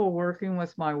people working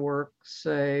with my work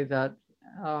say that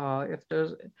if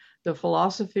there's the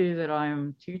philosophy that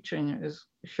I'm teaching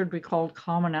should be called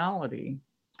commonality,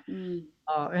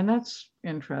 and that's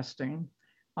interesting.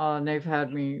 And they've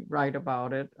had me write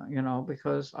about it,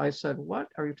 because I said, "What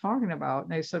are you talking about?"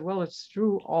 And they said, "Well, it's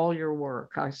through all your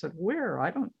work." I said, "Where?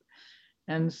 I don't."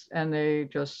 And they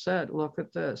just said, "Look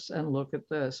at this, and look at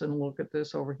this, and look at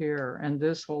this over here, and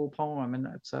this whole poem, and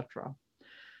etc."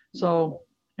 So,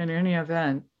 in any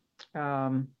event,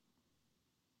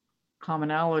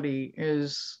 commonality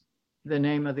is the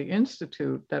name of the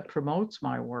institute that promotes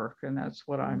my work, and that's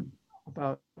what I'm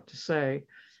about to say.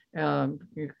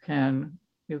 You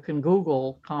can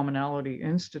Google Commonality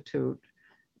Institute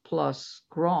plus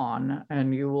Grahn,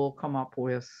 and you will come up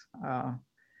with a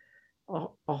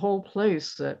whole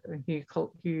place that he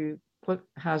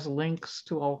has links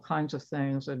to all kinds of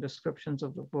things and descriptions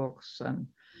of the books, and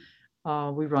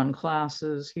we run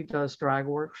classes. He does drag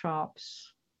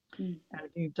workshops, and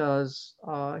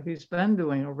he's been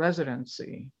doing a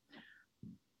residency.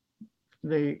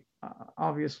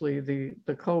 Obviously the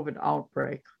COVID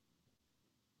outbreak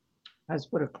has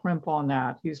put a crimp on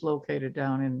that. He's located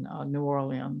down in New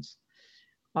Orleans.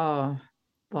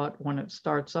 But when it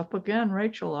starts up again,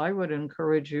 Rachel, I would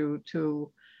encourage you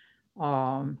to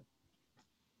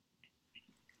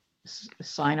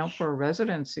sign up for a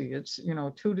residency. It's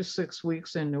 2 to 6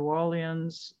 weeks in New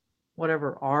Orleans,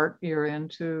 whatever art you're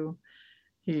into.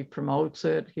 He promotes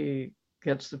it. He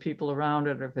gets the people around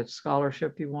it. If it's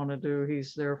scholarship you want to do,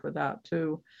 he's there for that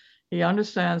too. He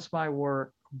understands my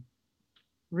work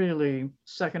really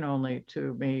second only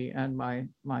to me and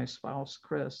my spouse,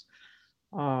 Chris,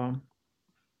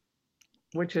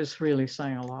 which is really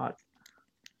saying a lot.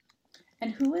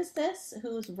 And who is this?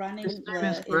 Who's running His the name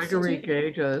is Gregory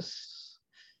institute? Gages,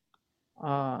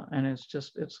 and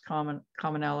it's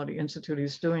Commonality Institute.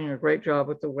 He's doing a great job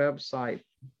with the website.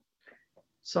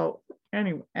 So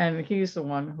anyway, and he's the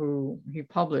one who he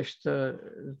published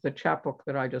the chapbook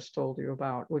that I just told you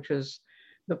about, which is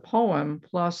the poem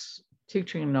plus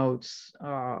teaching notes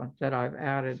that I've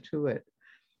added to it.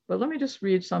 But let me just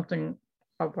read something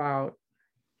about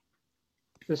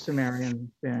the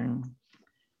Sumerian thing.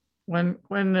 When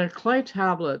the clay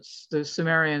tablets the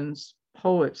Sumerians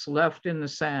poets left in the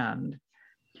sand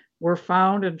were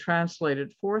found and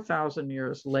translated 4,000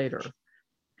 years later,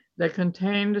 they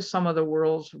contained some of the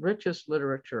world's richest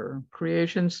literature,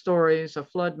 creation stories, a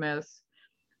flood myth,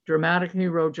 dramatic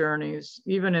hero journeys,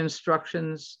 even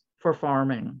instructions for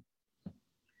farming.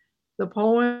 The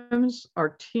poems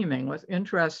are teeming with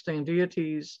interesting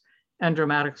deities and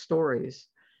dramatic stories.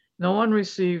 No one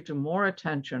received more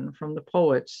attention from the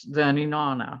poets than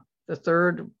Inanna, the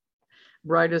third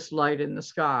brightest light in the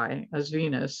sky, as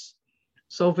Venus,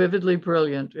 so vividly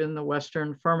brilliant in the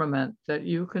western firmament that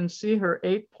you can see her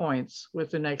 8 points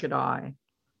with the naked eye.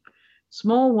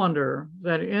 Small wonder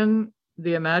that in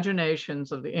the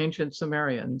imaginations of the ancient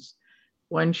Sumerians,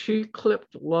 when she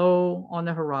clipped low on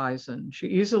the horizon, she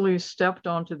easily stepped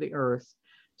onto the earth,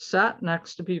 sat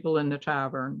next to people in the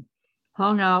tavern,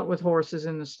 hung out with horses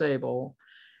in the stable,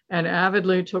 and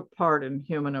avidly took part in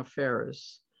human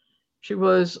affairs. She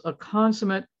was a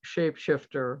consummate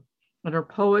shapeshifter, and her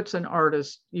poets and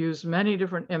artists used many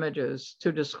different images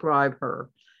to describe her,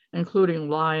 including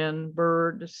lion,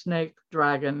 bird, snake,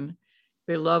 dragon,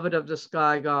 beloved of the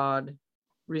sky god,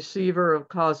 receiver of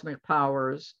cosmic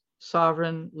powers,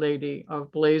 sovereign lady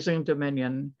of blazing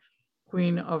dominion,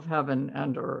 queen of heaven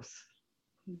and earth.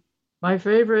 My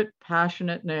favorite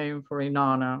passionate name for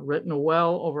Inanna, written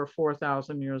well over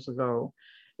 4,000 years ago,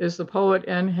 is the poet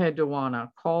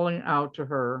Enheduanna calling out to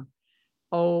her,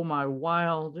 "Oh, my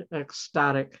wild,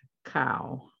 ecstatic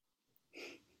cow."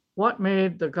 What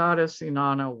made the goddess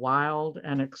Inanna wild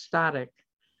and ecstatic,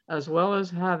 as well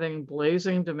as having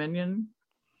blazing dominion?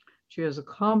 She is a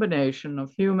combination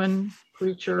of human,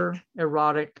 creature,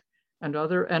 erotic, and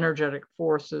other energetic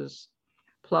forces,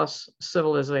 plus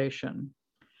civilization.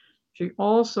 She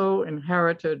also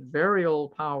inherited very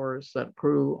old powers that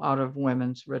grew out of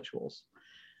women's rituals.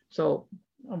 So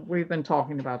we've been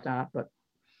talking about that, but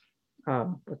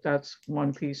that's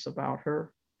one piece about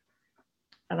her.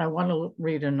 And I want to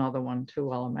read another one too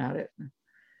while I'm at it,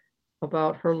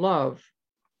 about her love.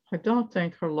 I don't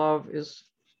think her love is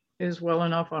well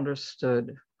enough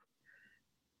understood.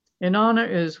 Inanna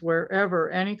is wherever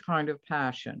any kind of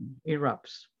passion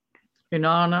erupts.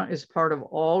 Inanna is part of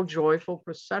all joyful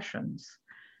processions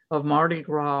of Mardi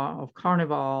Gras, of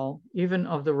Carnival, even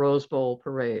of the Rose Bowl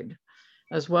parade,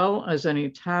 as well as any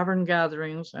tavern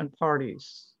gatherings and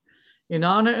parties.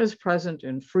 Inanna is present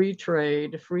in free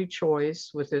trade, free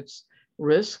choice with its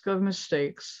risk of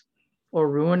mistakes or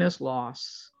ruinous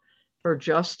loss. Her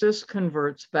justice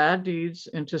converts bad deeds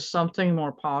into something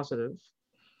more positive.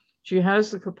 She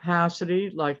has the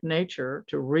capacity, like nature,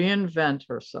 to reinvent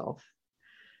herself.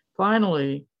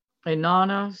 Finally,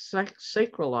 Inanna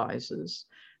sacralizes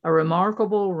a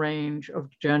remarkable range of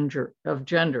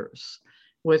genders,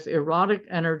 with erotic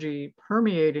energy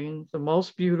permeating the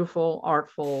most beautiful,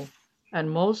 artful, and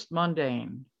most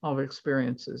mundane of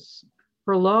experiences.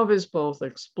 Her love is both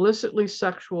explicitly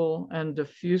sexual and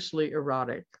diffusely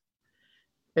erotic.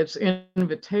 It's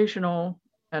invitational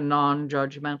and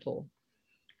non-judgmental.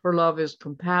 Her love is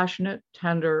compassionate,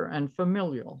 tender, and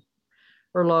familial.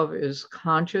 Her love is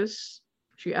conscious.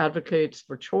 She advocates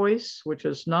for choice, which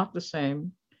is not the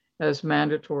same as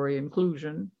mandatory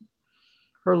inclusion.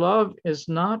 Her love is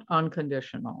not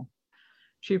unconditional.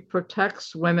 She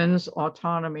protects women's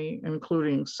autonomy,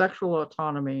 including sexual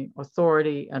autonomy,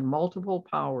 authority, and multiple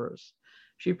powers.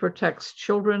 She protects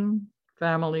children,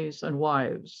 families, and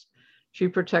wives. She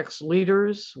protects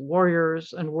leaders,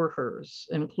 warriors, and workers,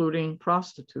 including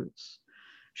prostitutes.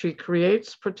 She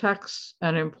creates, protects,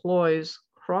 and employs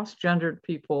cross-gendered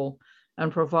people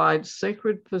and provides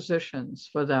sacred positions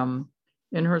for them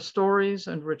in her stories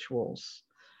and rituals.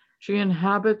 She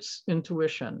inhabits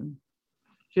intuition.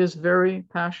 She is very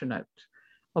passionate.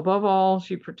 Above all,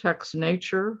 she protects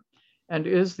nature and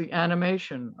is the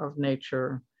animation of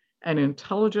nature, an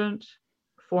intelligent,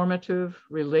 formative,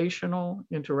 relational,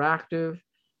 interactive,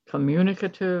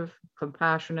 communicative,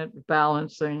 compassionate,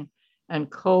 balancing, and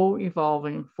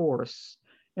co-evolving force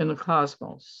in the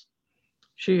cosmos.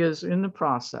 She is in the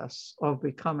process of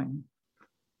becoming.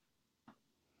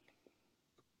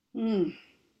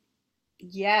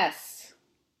 Yes.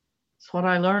 It's what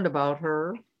I learned about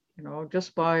her,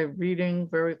 just by reading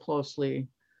very closely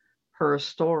her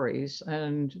stories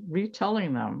and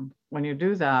retelling them. When you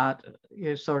do that,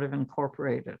 you sort of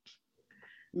incorporate it.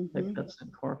 Like that's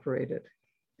incorporated.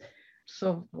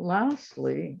 So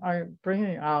lastly, I'm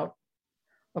bringing out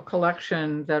a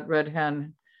collection that Red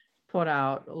Hen put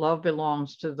out, Love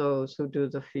Belongs to Those Who Do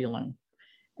the Feeling.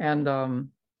 And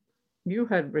you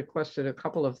had requested a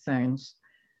couple of things.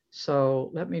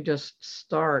 So let me just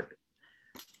start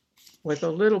with a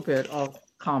little bit of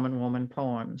Common Woman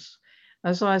poems.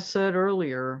 As I said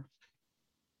earlier,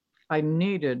 I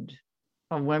needed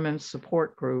a women's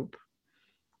support group.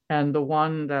 And the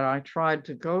one that I tried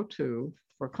to go to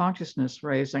for consciousness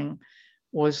raising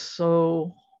was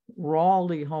so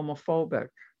rawly homophobic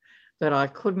that I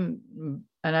couldn't,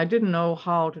 and I didn't know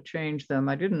how to change them.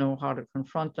 I didn't know how to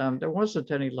confront them. There wasn't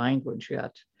any language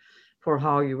yet for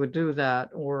how you would do that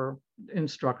or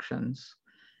instructions.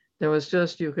 There was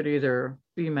just, you could either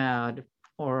be mad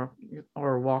or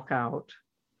walk out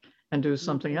and do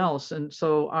something else. And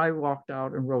so I walked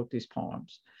out and wrote these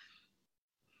poems.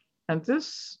 And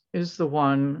this is the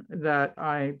one that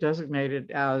I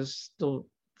designated as the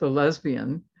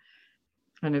lesbian.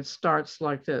 And it starts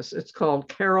like this. It's called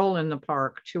Carol in the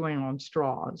Park Chewing on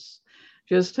Straws.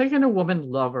 Just taking a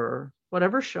woman lover.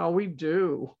 Whatever shall we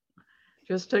do?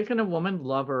 Just taking a woman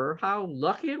lover. How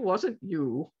lucky it wasn't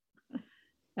you.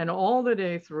 And all the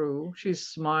day through, she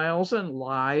smiles and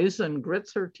lies and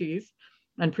grits her teeth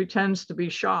and pretends to be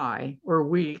shy or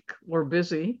weak or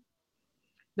busy.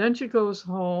 Then she goes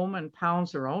home and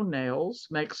pounds her own nails,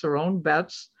 makes her own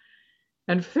bets,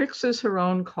 and fixes her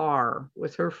own car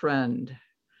with her friend.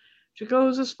 She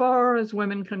goes as far as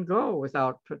women can go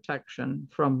without protection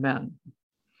from men.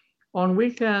 On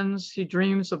weekends, she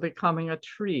dreams of becoming a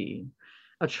tree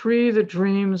that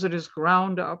dreams it is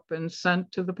ground up and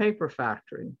sent to the paper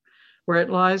factory, where it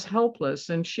lies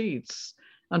helpless in sheets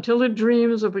until it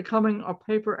dreams of becoming a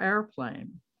paper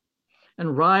airplane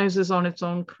and rises on its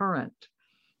own current,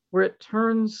 where it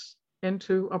turns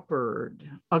into a bird,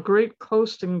 a great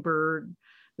coasting bird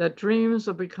that dreams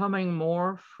of becoming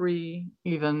more free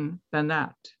even than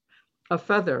that. A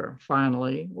feather,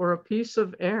 finally, or a piece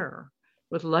of air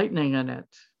with lightning in it.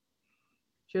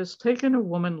 She has taken a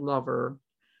woman lover.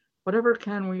 Whatever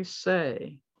can we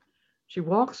say? She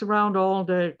walks around all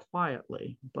day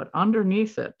quietly, but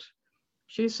underneath it,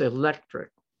 she's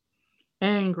electric,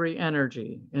 angry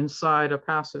energy inside a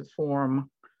passive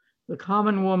form. The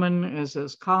common woman is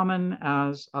as common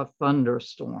as a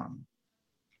thunderstorm.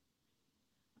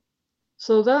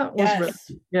 So that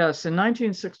was, yes, in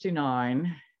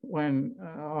 1969, when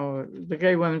the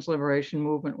gay women's liberation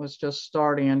movement was just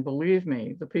starting. And believe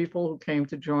me, the people who came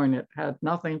to join it had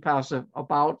nothing passive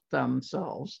about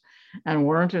themselves and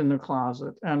weren't in the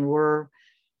closet and were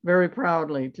very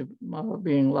proudly to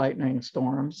being lightning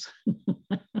storms.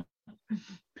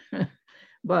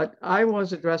 But I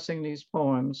was addressing these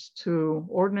poems to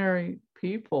ordinary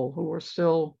people who were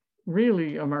still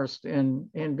really immersed in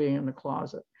being in the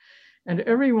closet. And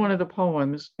every one of the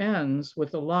poems ends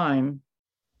with a line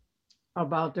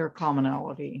about their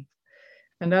commonality.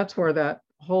 And that's where that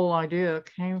whole idea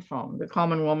came from. The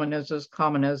common woman is as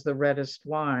common as the reddest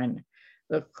wine.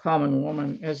 The common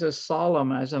woman is as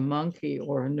solemn as a monkey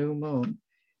or a new moon.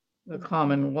 The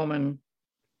common woman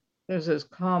is as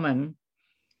common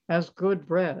as good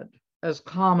bread, as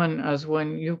common as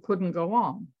when you couldn't go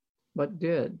on, but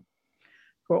did.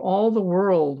 For all the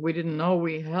world we didn't know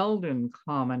we held in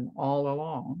common all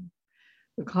along.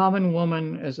 The common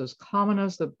woman is as common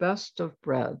as the best of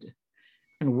bread,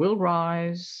 and will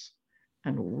rise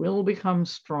and will become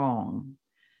strong.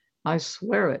 I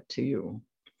swear it to you.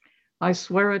 I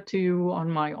swear it to you on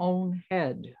my own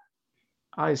head.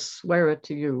 I swear it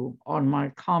to you on my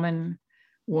common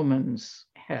woman's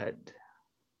head.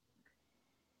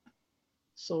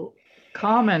 So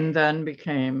common then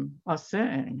became a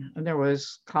thing. And there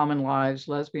was Common Lives,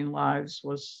 Lesbian Lives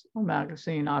was a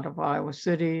magazine out of Iowa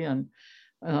City, and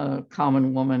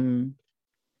Common Woman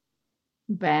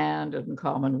band and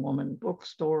Common Woman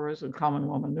bookstores and Common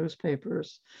Woman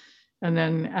newspapers. And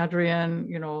then Adrienne,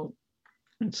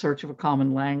 In Search of a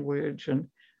Common Language, and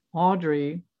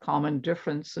Audrey, Common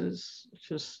Differences,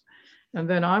 and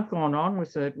then I've gone on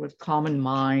with it with Common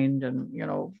Mind and,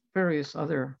 various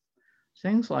other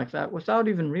things like that without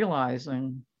even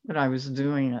realizing that I was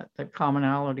doing it, that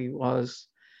commonality was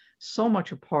so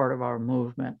much a part of our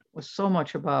movement, was so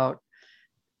much about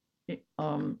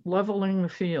leveling the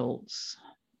fields,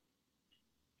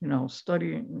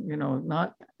 studying,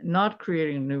 not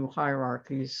creating new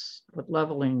hierarchies, but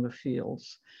leveling the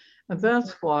fields. And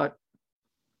that's what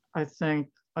I think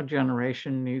a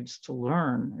generation needs to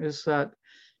learn, is that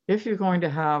if you're going to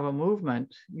have a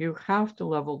movement, you have to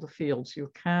level the fields.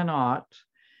 You cannot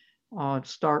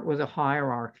start with a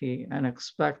hierarchy and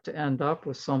expect to end up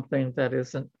with something that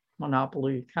isn't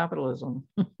monopoly capitalism,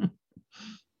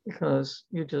 because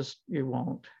you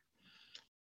won't.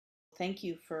 Thank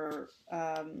you for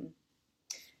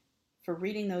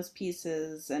reading those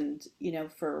pieces, and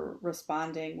for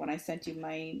responding when I sent you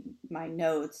my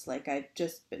notes. Like, I've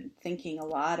just been thinking a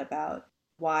lot about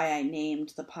why I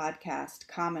named the podcast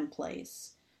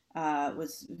Commonplace.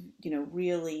 Was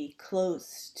really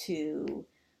close to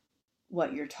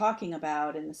what you're talking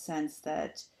about, in the sense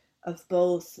that of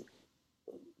both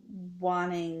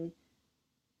wanting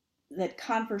that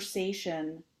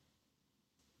conversation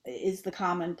is the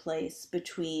commonplace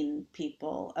between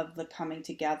people, of the coming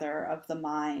together of the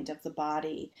mind, of the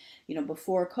body.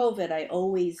 Before COVID, I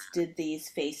always did these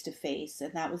face to face,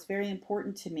 and that was very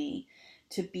important to me,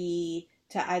 to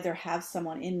either have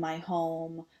someone in my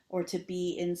home or to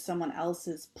be in someone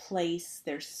else's place,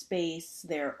 their space,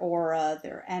 their aura,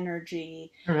 their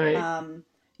energy. Right.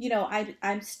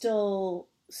 I'm still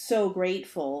so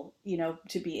grateful,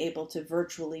 to be able to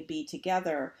virtually be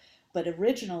together. But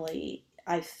originally,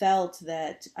 I felt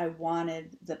that I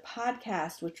wanted the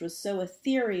podcast, which was so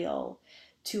ethereal,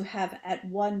 to have at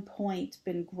one point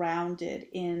been grounded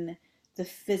in the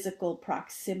physical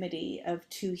proximity of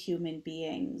two human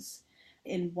beings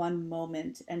in one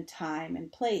moment and time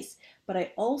and place. But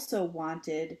I also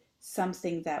wanted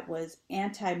something that was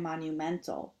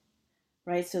anti-monumental,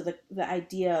 right? So the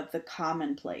idea of the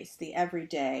commonplace, the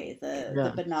everyday,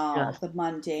 the banal, the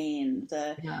mundane,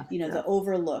 the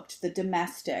overlooked, the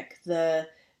domestic, the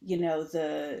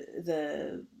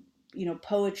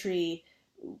poetry.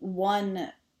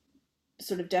 One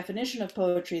sort of definition of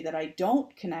poetry that I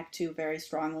don't connect to very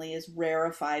strongly is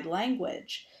rarefied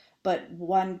language. But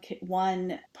one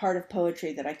part of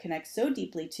poetry that I connect so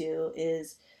deeply to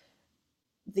is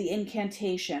the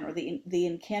incantation, or the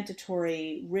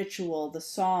incantatory ritual, the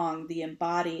song, the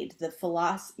embodied, the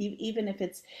philosophy, even if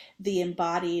it's the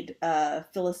embodied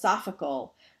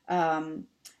philosophical. And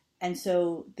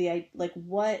so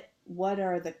what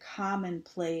are the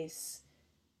commonplace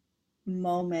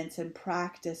moments and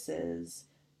practices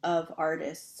of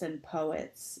artists and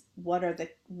poets? Where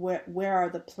are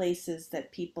the places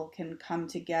that people can come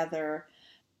together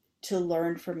to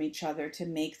learn from each other, to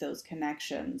make those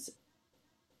connections?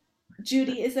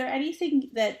 Judy, is there anything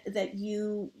that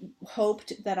you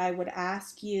hoped that I would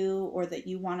ask you, or that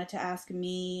you wanted to ask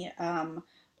me,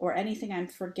 or anything I'm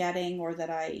forgetting, or that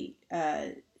I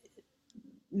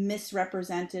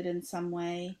misrepresented in some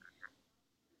way?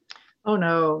 Oh,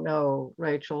 no,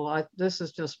 Rachel. This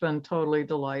has just been totally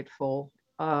delightful.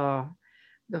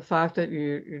 The fact that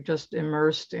you're just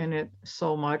immersed in it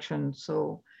so much and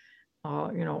so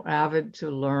avid to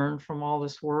learn from all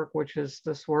this work,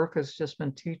 this work has just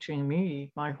been teaching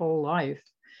me my whole life.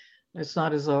 It's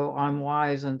not as though I'm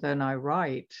wise and then I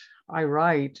write. I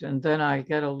write and then I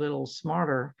get a little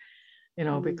smarter,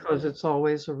 because it's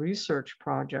always a research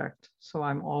project. So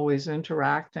I'm always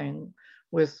interacting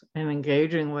with and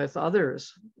engaging with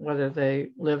others, whether they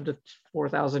lived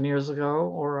 4,000 years ago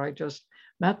or I just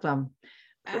met them.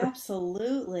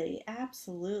 Absolutely,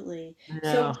 absolutely.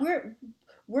 Yeah. So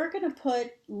we're going to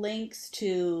put links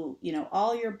to,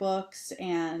 all your books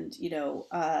and,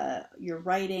 your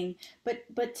writing,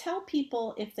 but tell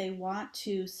people if they want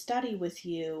to study with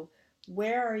you,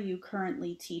 where are you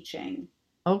currently teaching?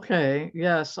 Okay,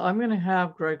 yes, I'm going to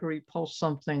have Gregory post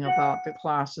something about the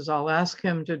classes. I'll ask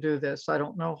him to do this. I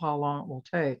don't know how long it will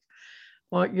take.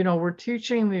 Well, we're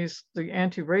teaching the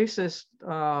anti-racist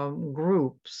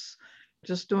groups,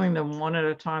 just doing them one at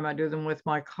a time. I do them with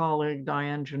my colleague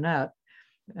Diane Jeanette,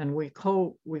 and we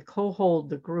co-hold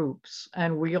the groups,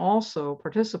 and we also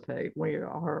participate. We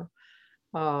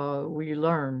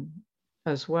learn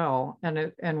as well,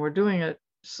 and we're doing it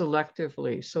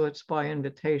selectively, so it's by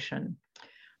invitation.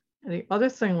 The other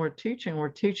thing we're teaching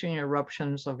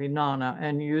eruptions of Inanna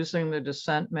and using the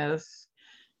descent myth,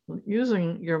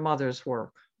 using your mother's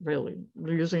work, really,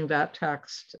 using that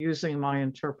text, using my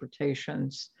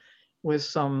interpretations with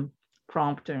some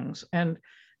promptings. And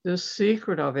the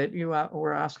secret of it, you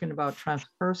were asking about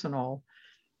transpersonal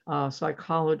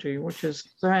psychology, which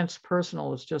is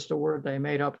transpersonal is just a word they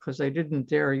made up because they didn't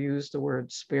dare use the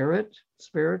word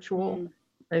spiritual. Mm.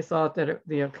 They thought that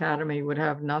the academy would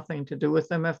have nothing to do with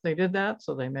them if they did that,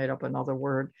 so they made up another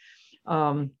word.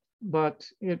 But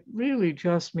it really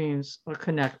just means a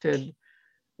connected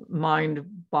mind,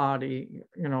 body,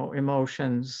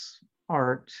 emotions,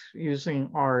 art, using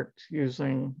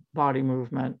body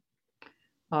movement,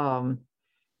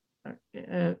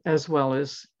 as well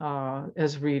as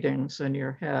readings in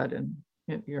your head and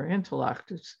in your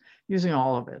intellect. It's using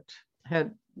all of it: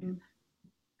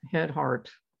 head, heart,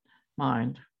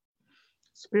 mind,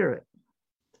 spirit.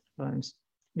 And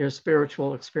your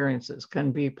spiritual experiences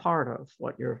can be part of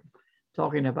what you're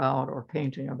talking about or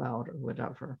painting about or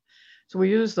whatever. So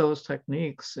we use those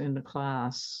techniques in the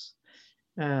class,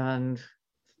 and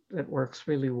it works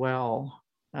really well.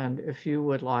 And if you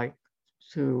would like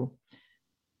to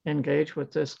engage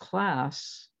with this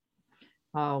class,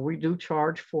 we do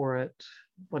charge for it,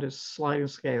 but it's sliding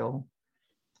scale.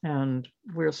 And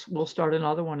we'll start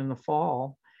another one in the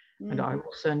fall, and I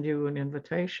will send you an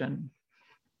invitation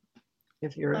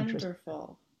if you're interested.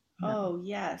 Wonderful. Yeah. Oh,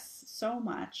 yes, so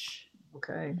much.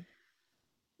 Okay.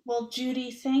 Well,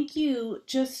 Judy, thank you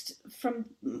just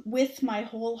with my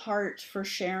whole heart for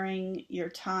sharing your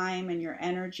time and your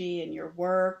energy and your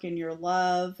work and your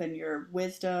love and your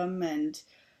wisdom and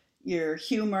your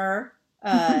humor,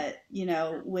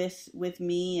 with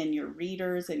me and your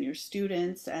readers and your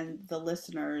students and the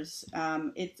listeners.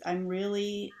 I'm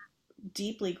really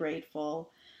deeply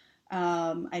grateful.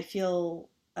 I feel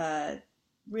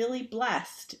really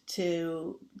blessed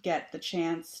to get the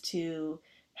chance to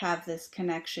have this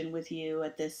connection with you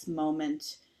at this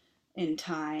moment in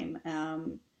time.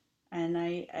 And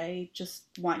I just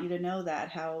want you to know that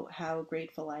how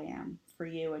grateful I am for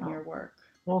you and your work.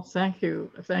 Well, thank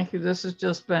you. Thank you. This has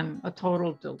just been a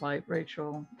total delight,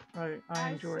 Rachel. I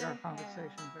enjoyed our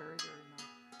conversation very, very much.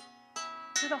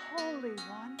 To the Holy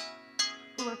One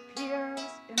who appears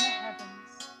in the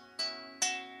heavens,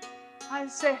 I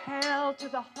say hail to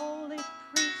the holy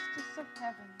priestess of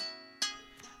heaven.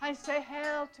 I say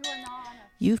hail to Inanna.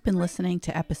 You've been listening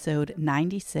to episode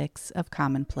 96 of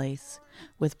Commonplace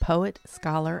with poet,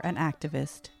 scholar, and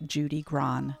activist Judy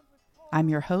Grahn. I'm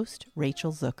your host,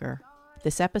 Rachel Zucker.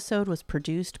 This episode was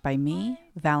produced by me,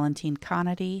 Valentine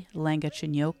Conady, Lenga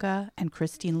Chinyoka, and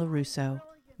Christine LaRusso.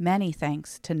 Many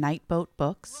thanks to Nightboat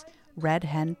Books, Red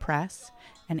Hen Press,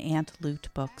 and Ant Loot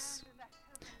Books.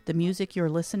 The music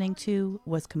you're listening to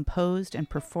was composed and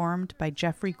performed by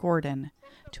Jeffrey Gordon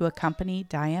to accompany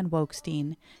Diane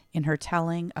Wokestein in her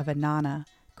telling of Inanna,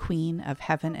 Queen of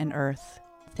Heaven and Earth.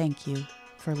 Thank you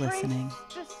for listening.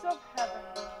 Priestess of heaven,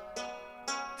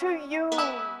 to you,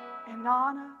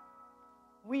 Inanna,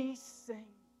 we sing.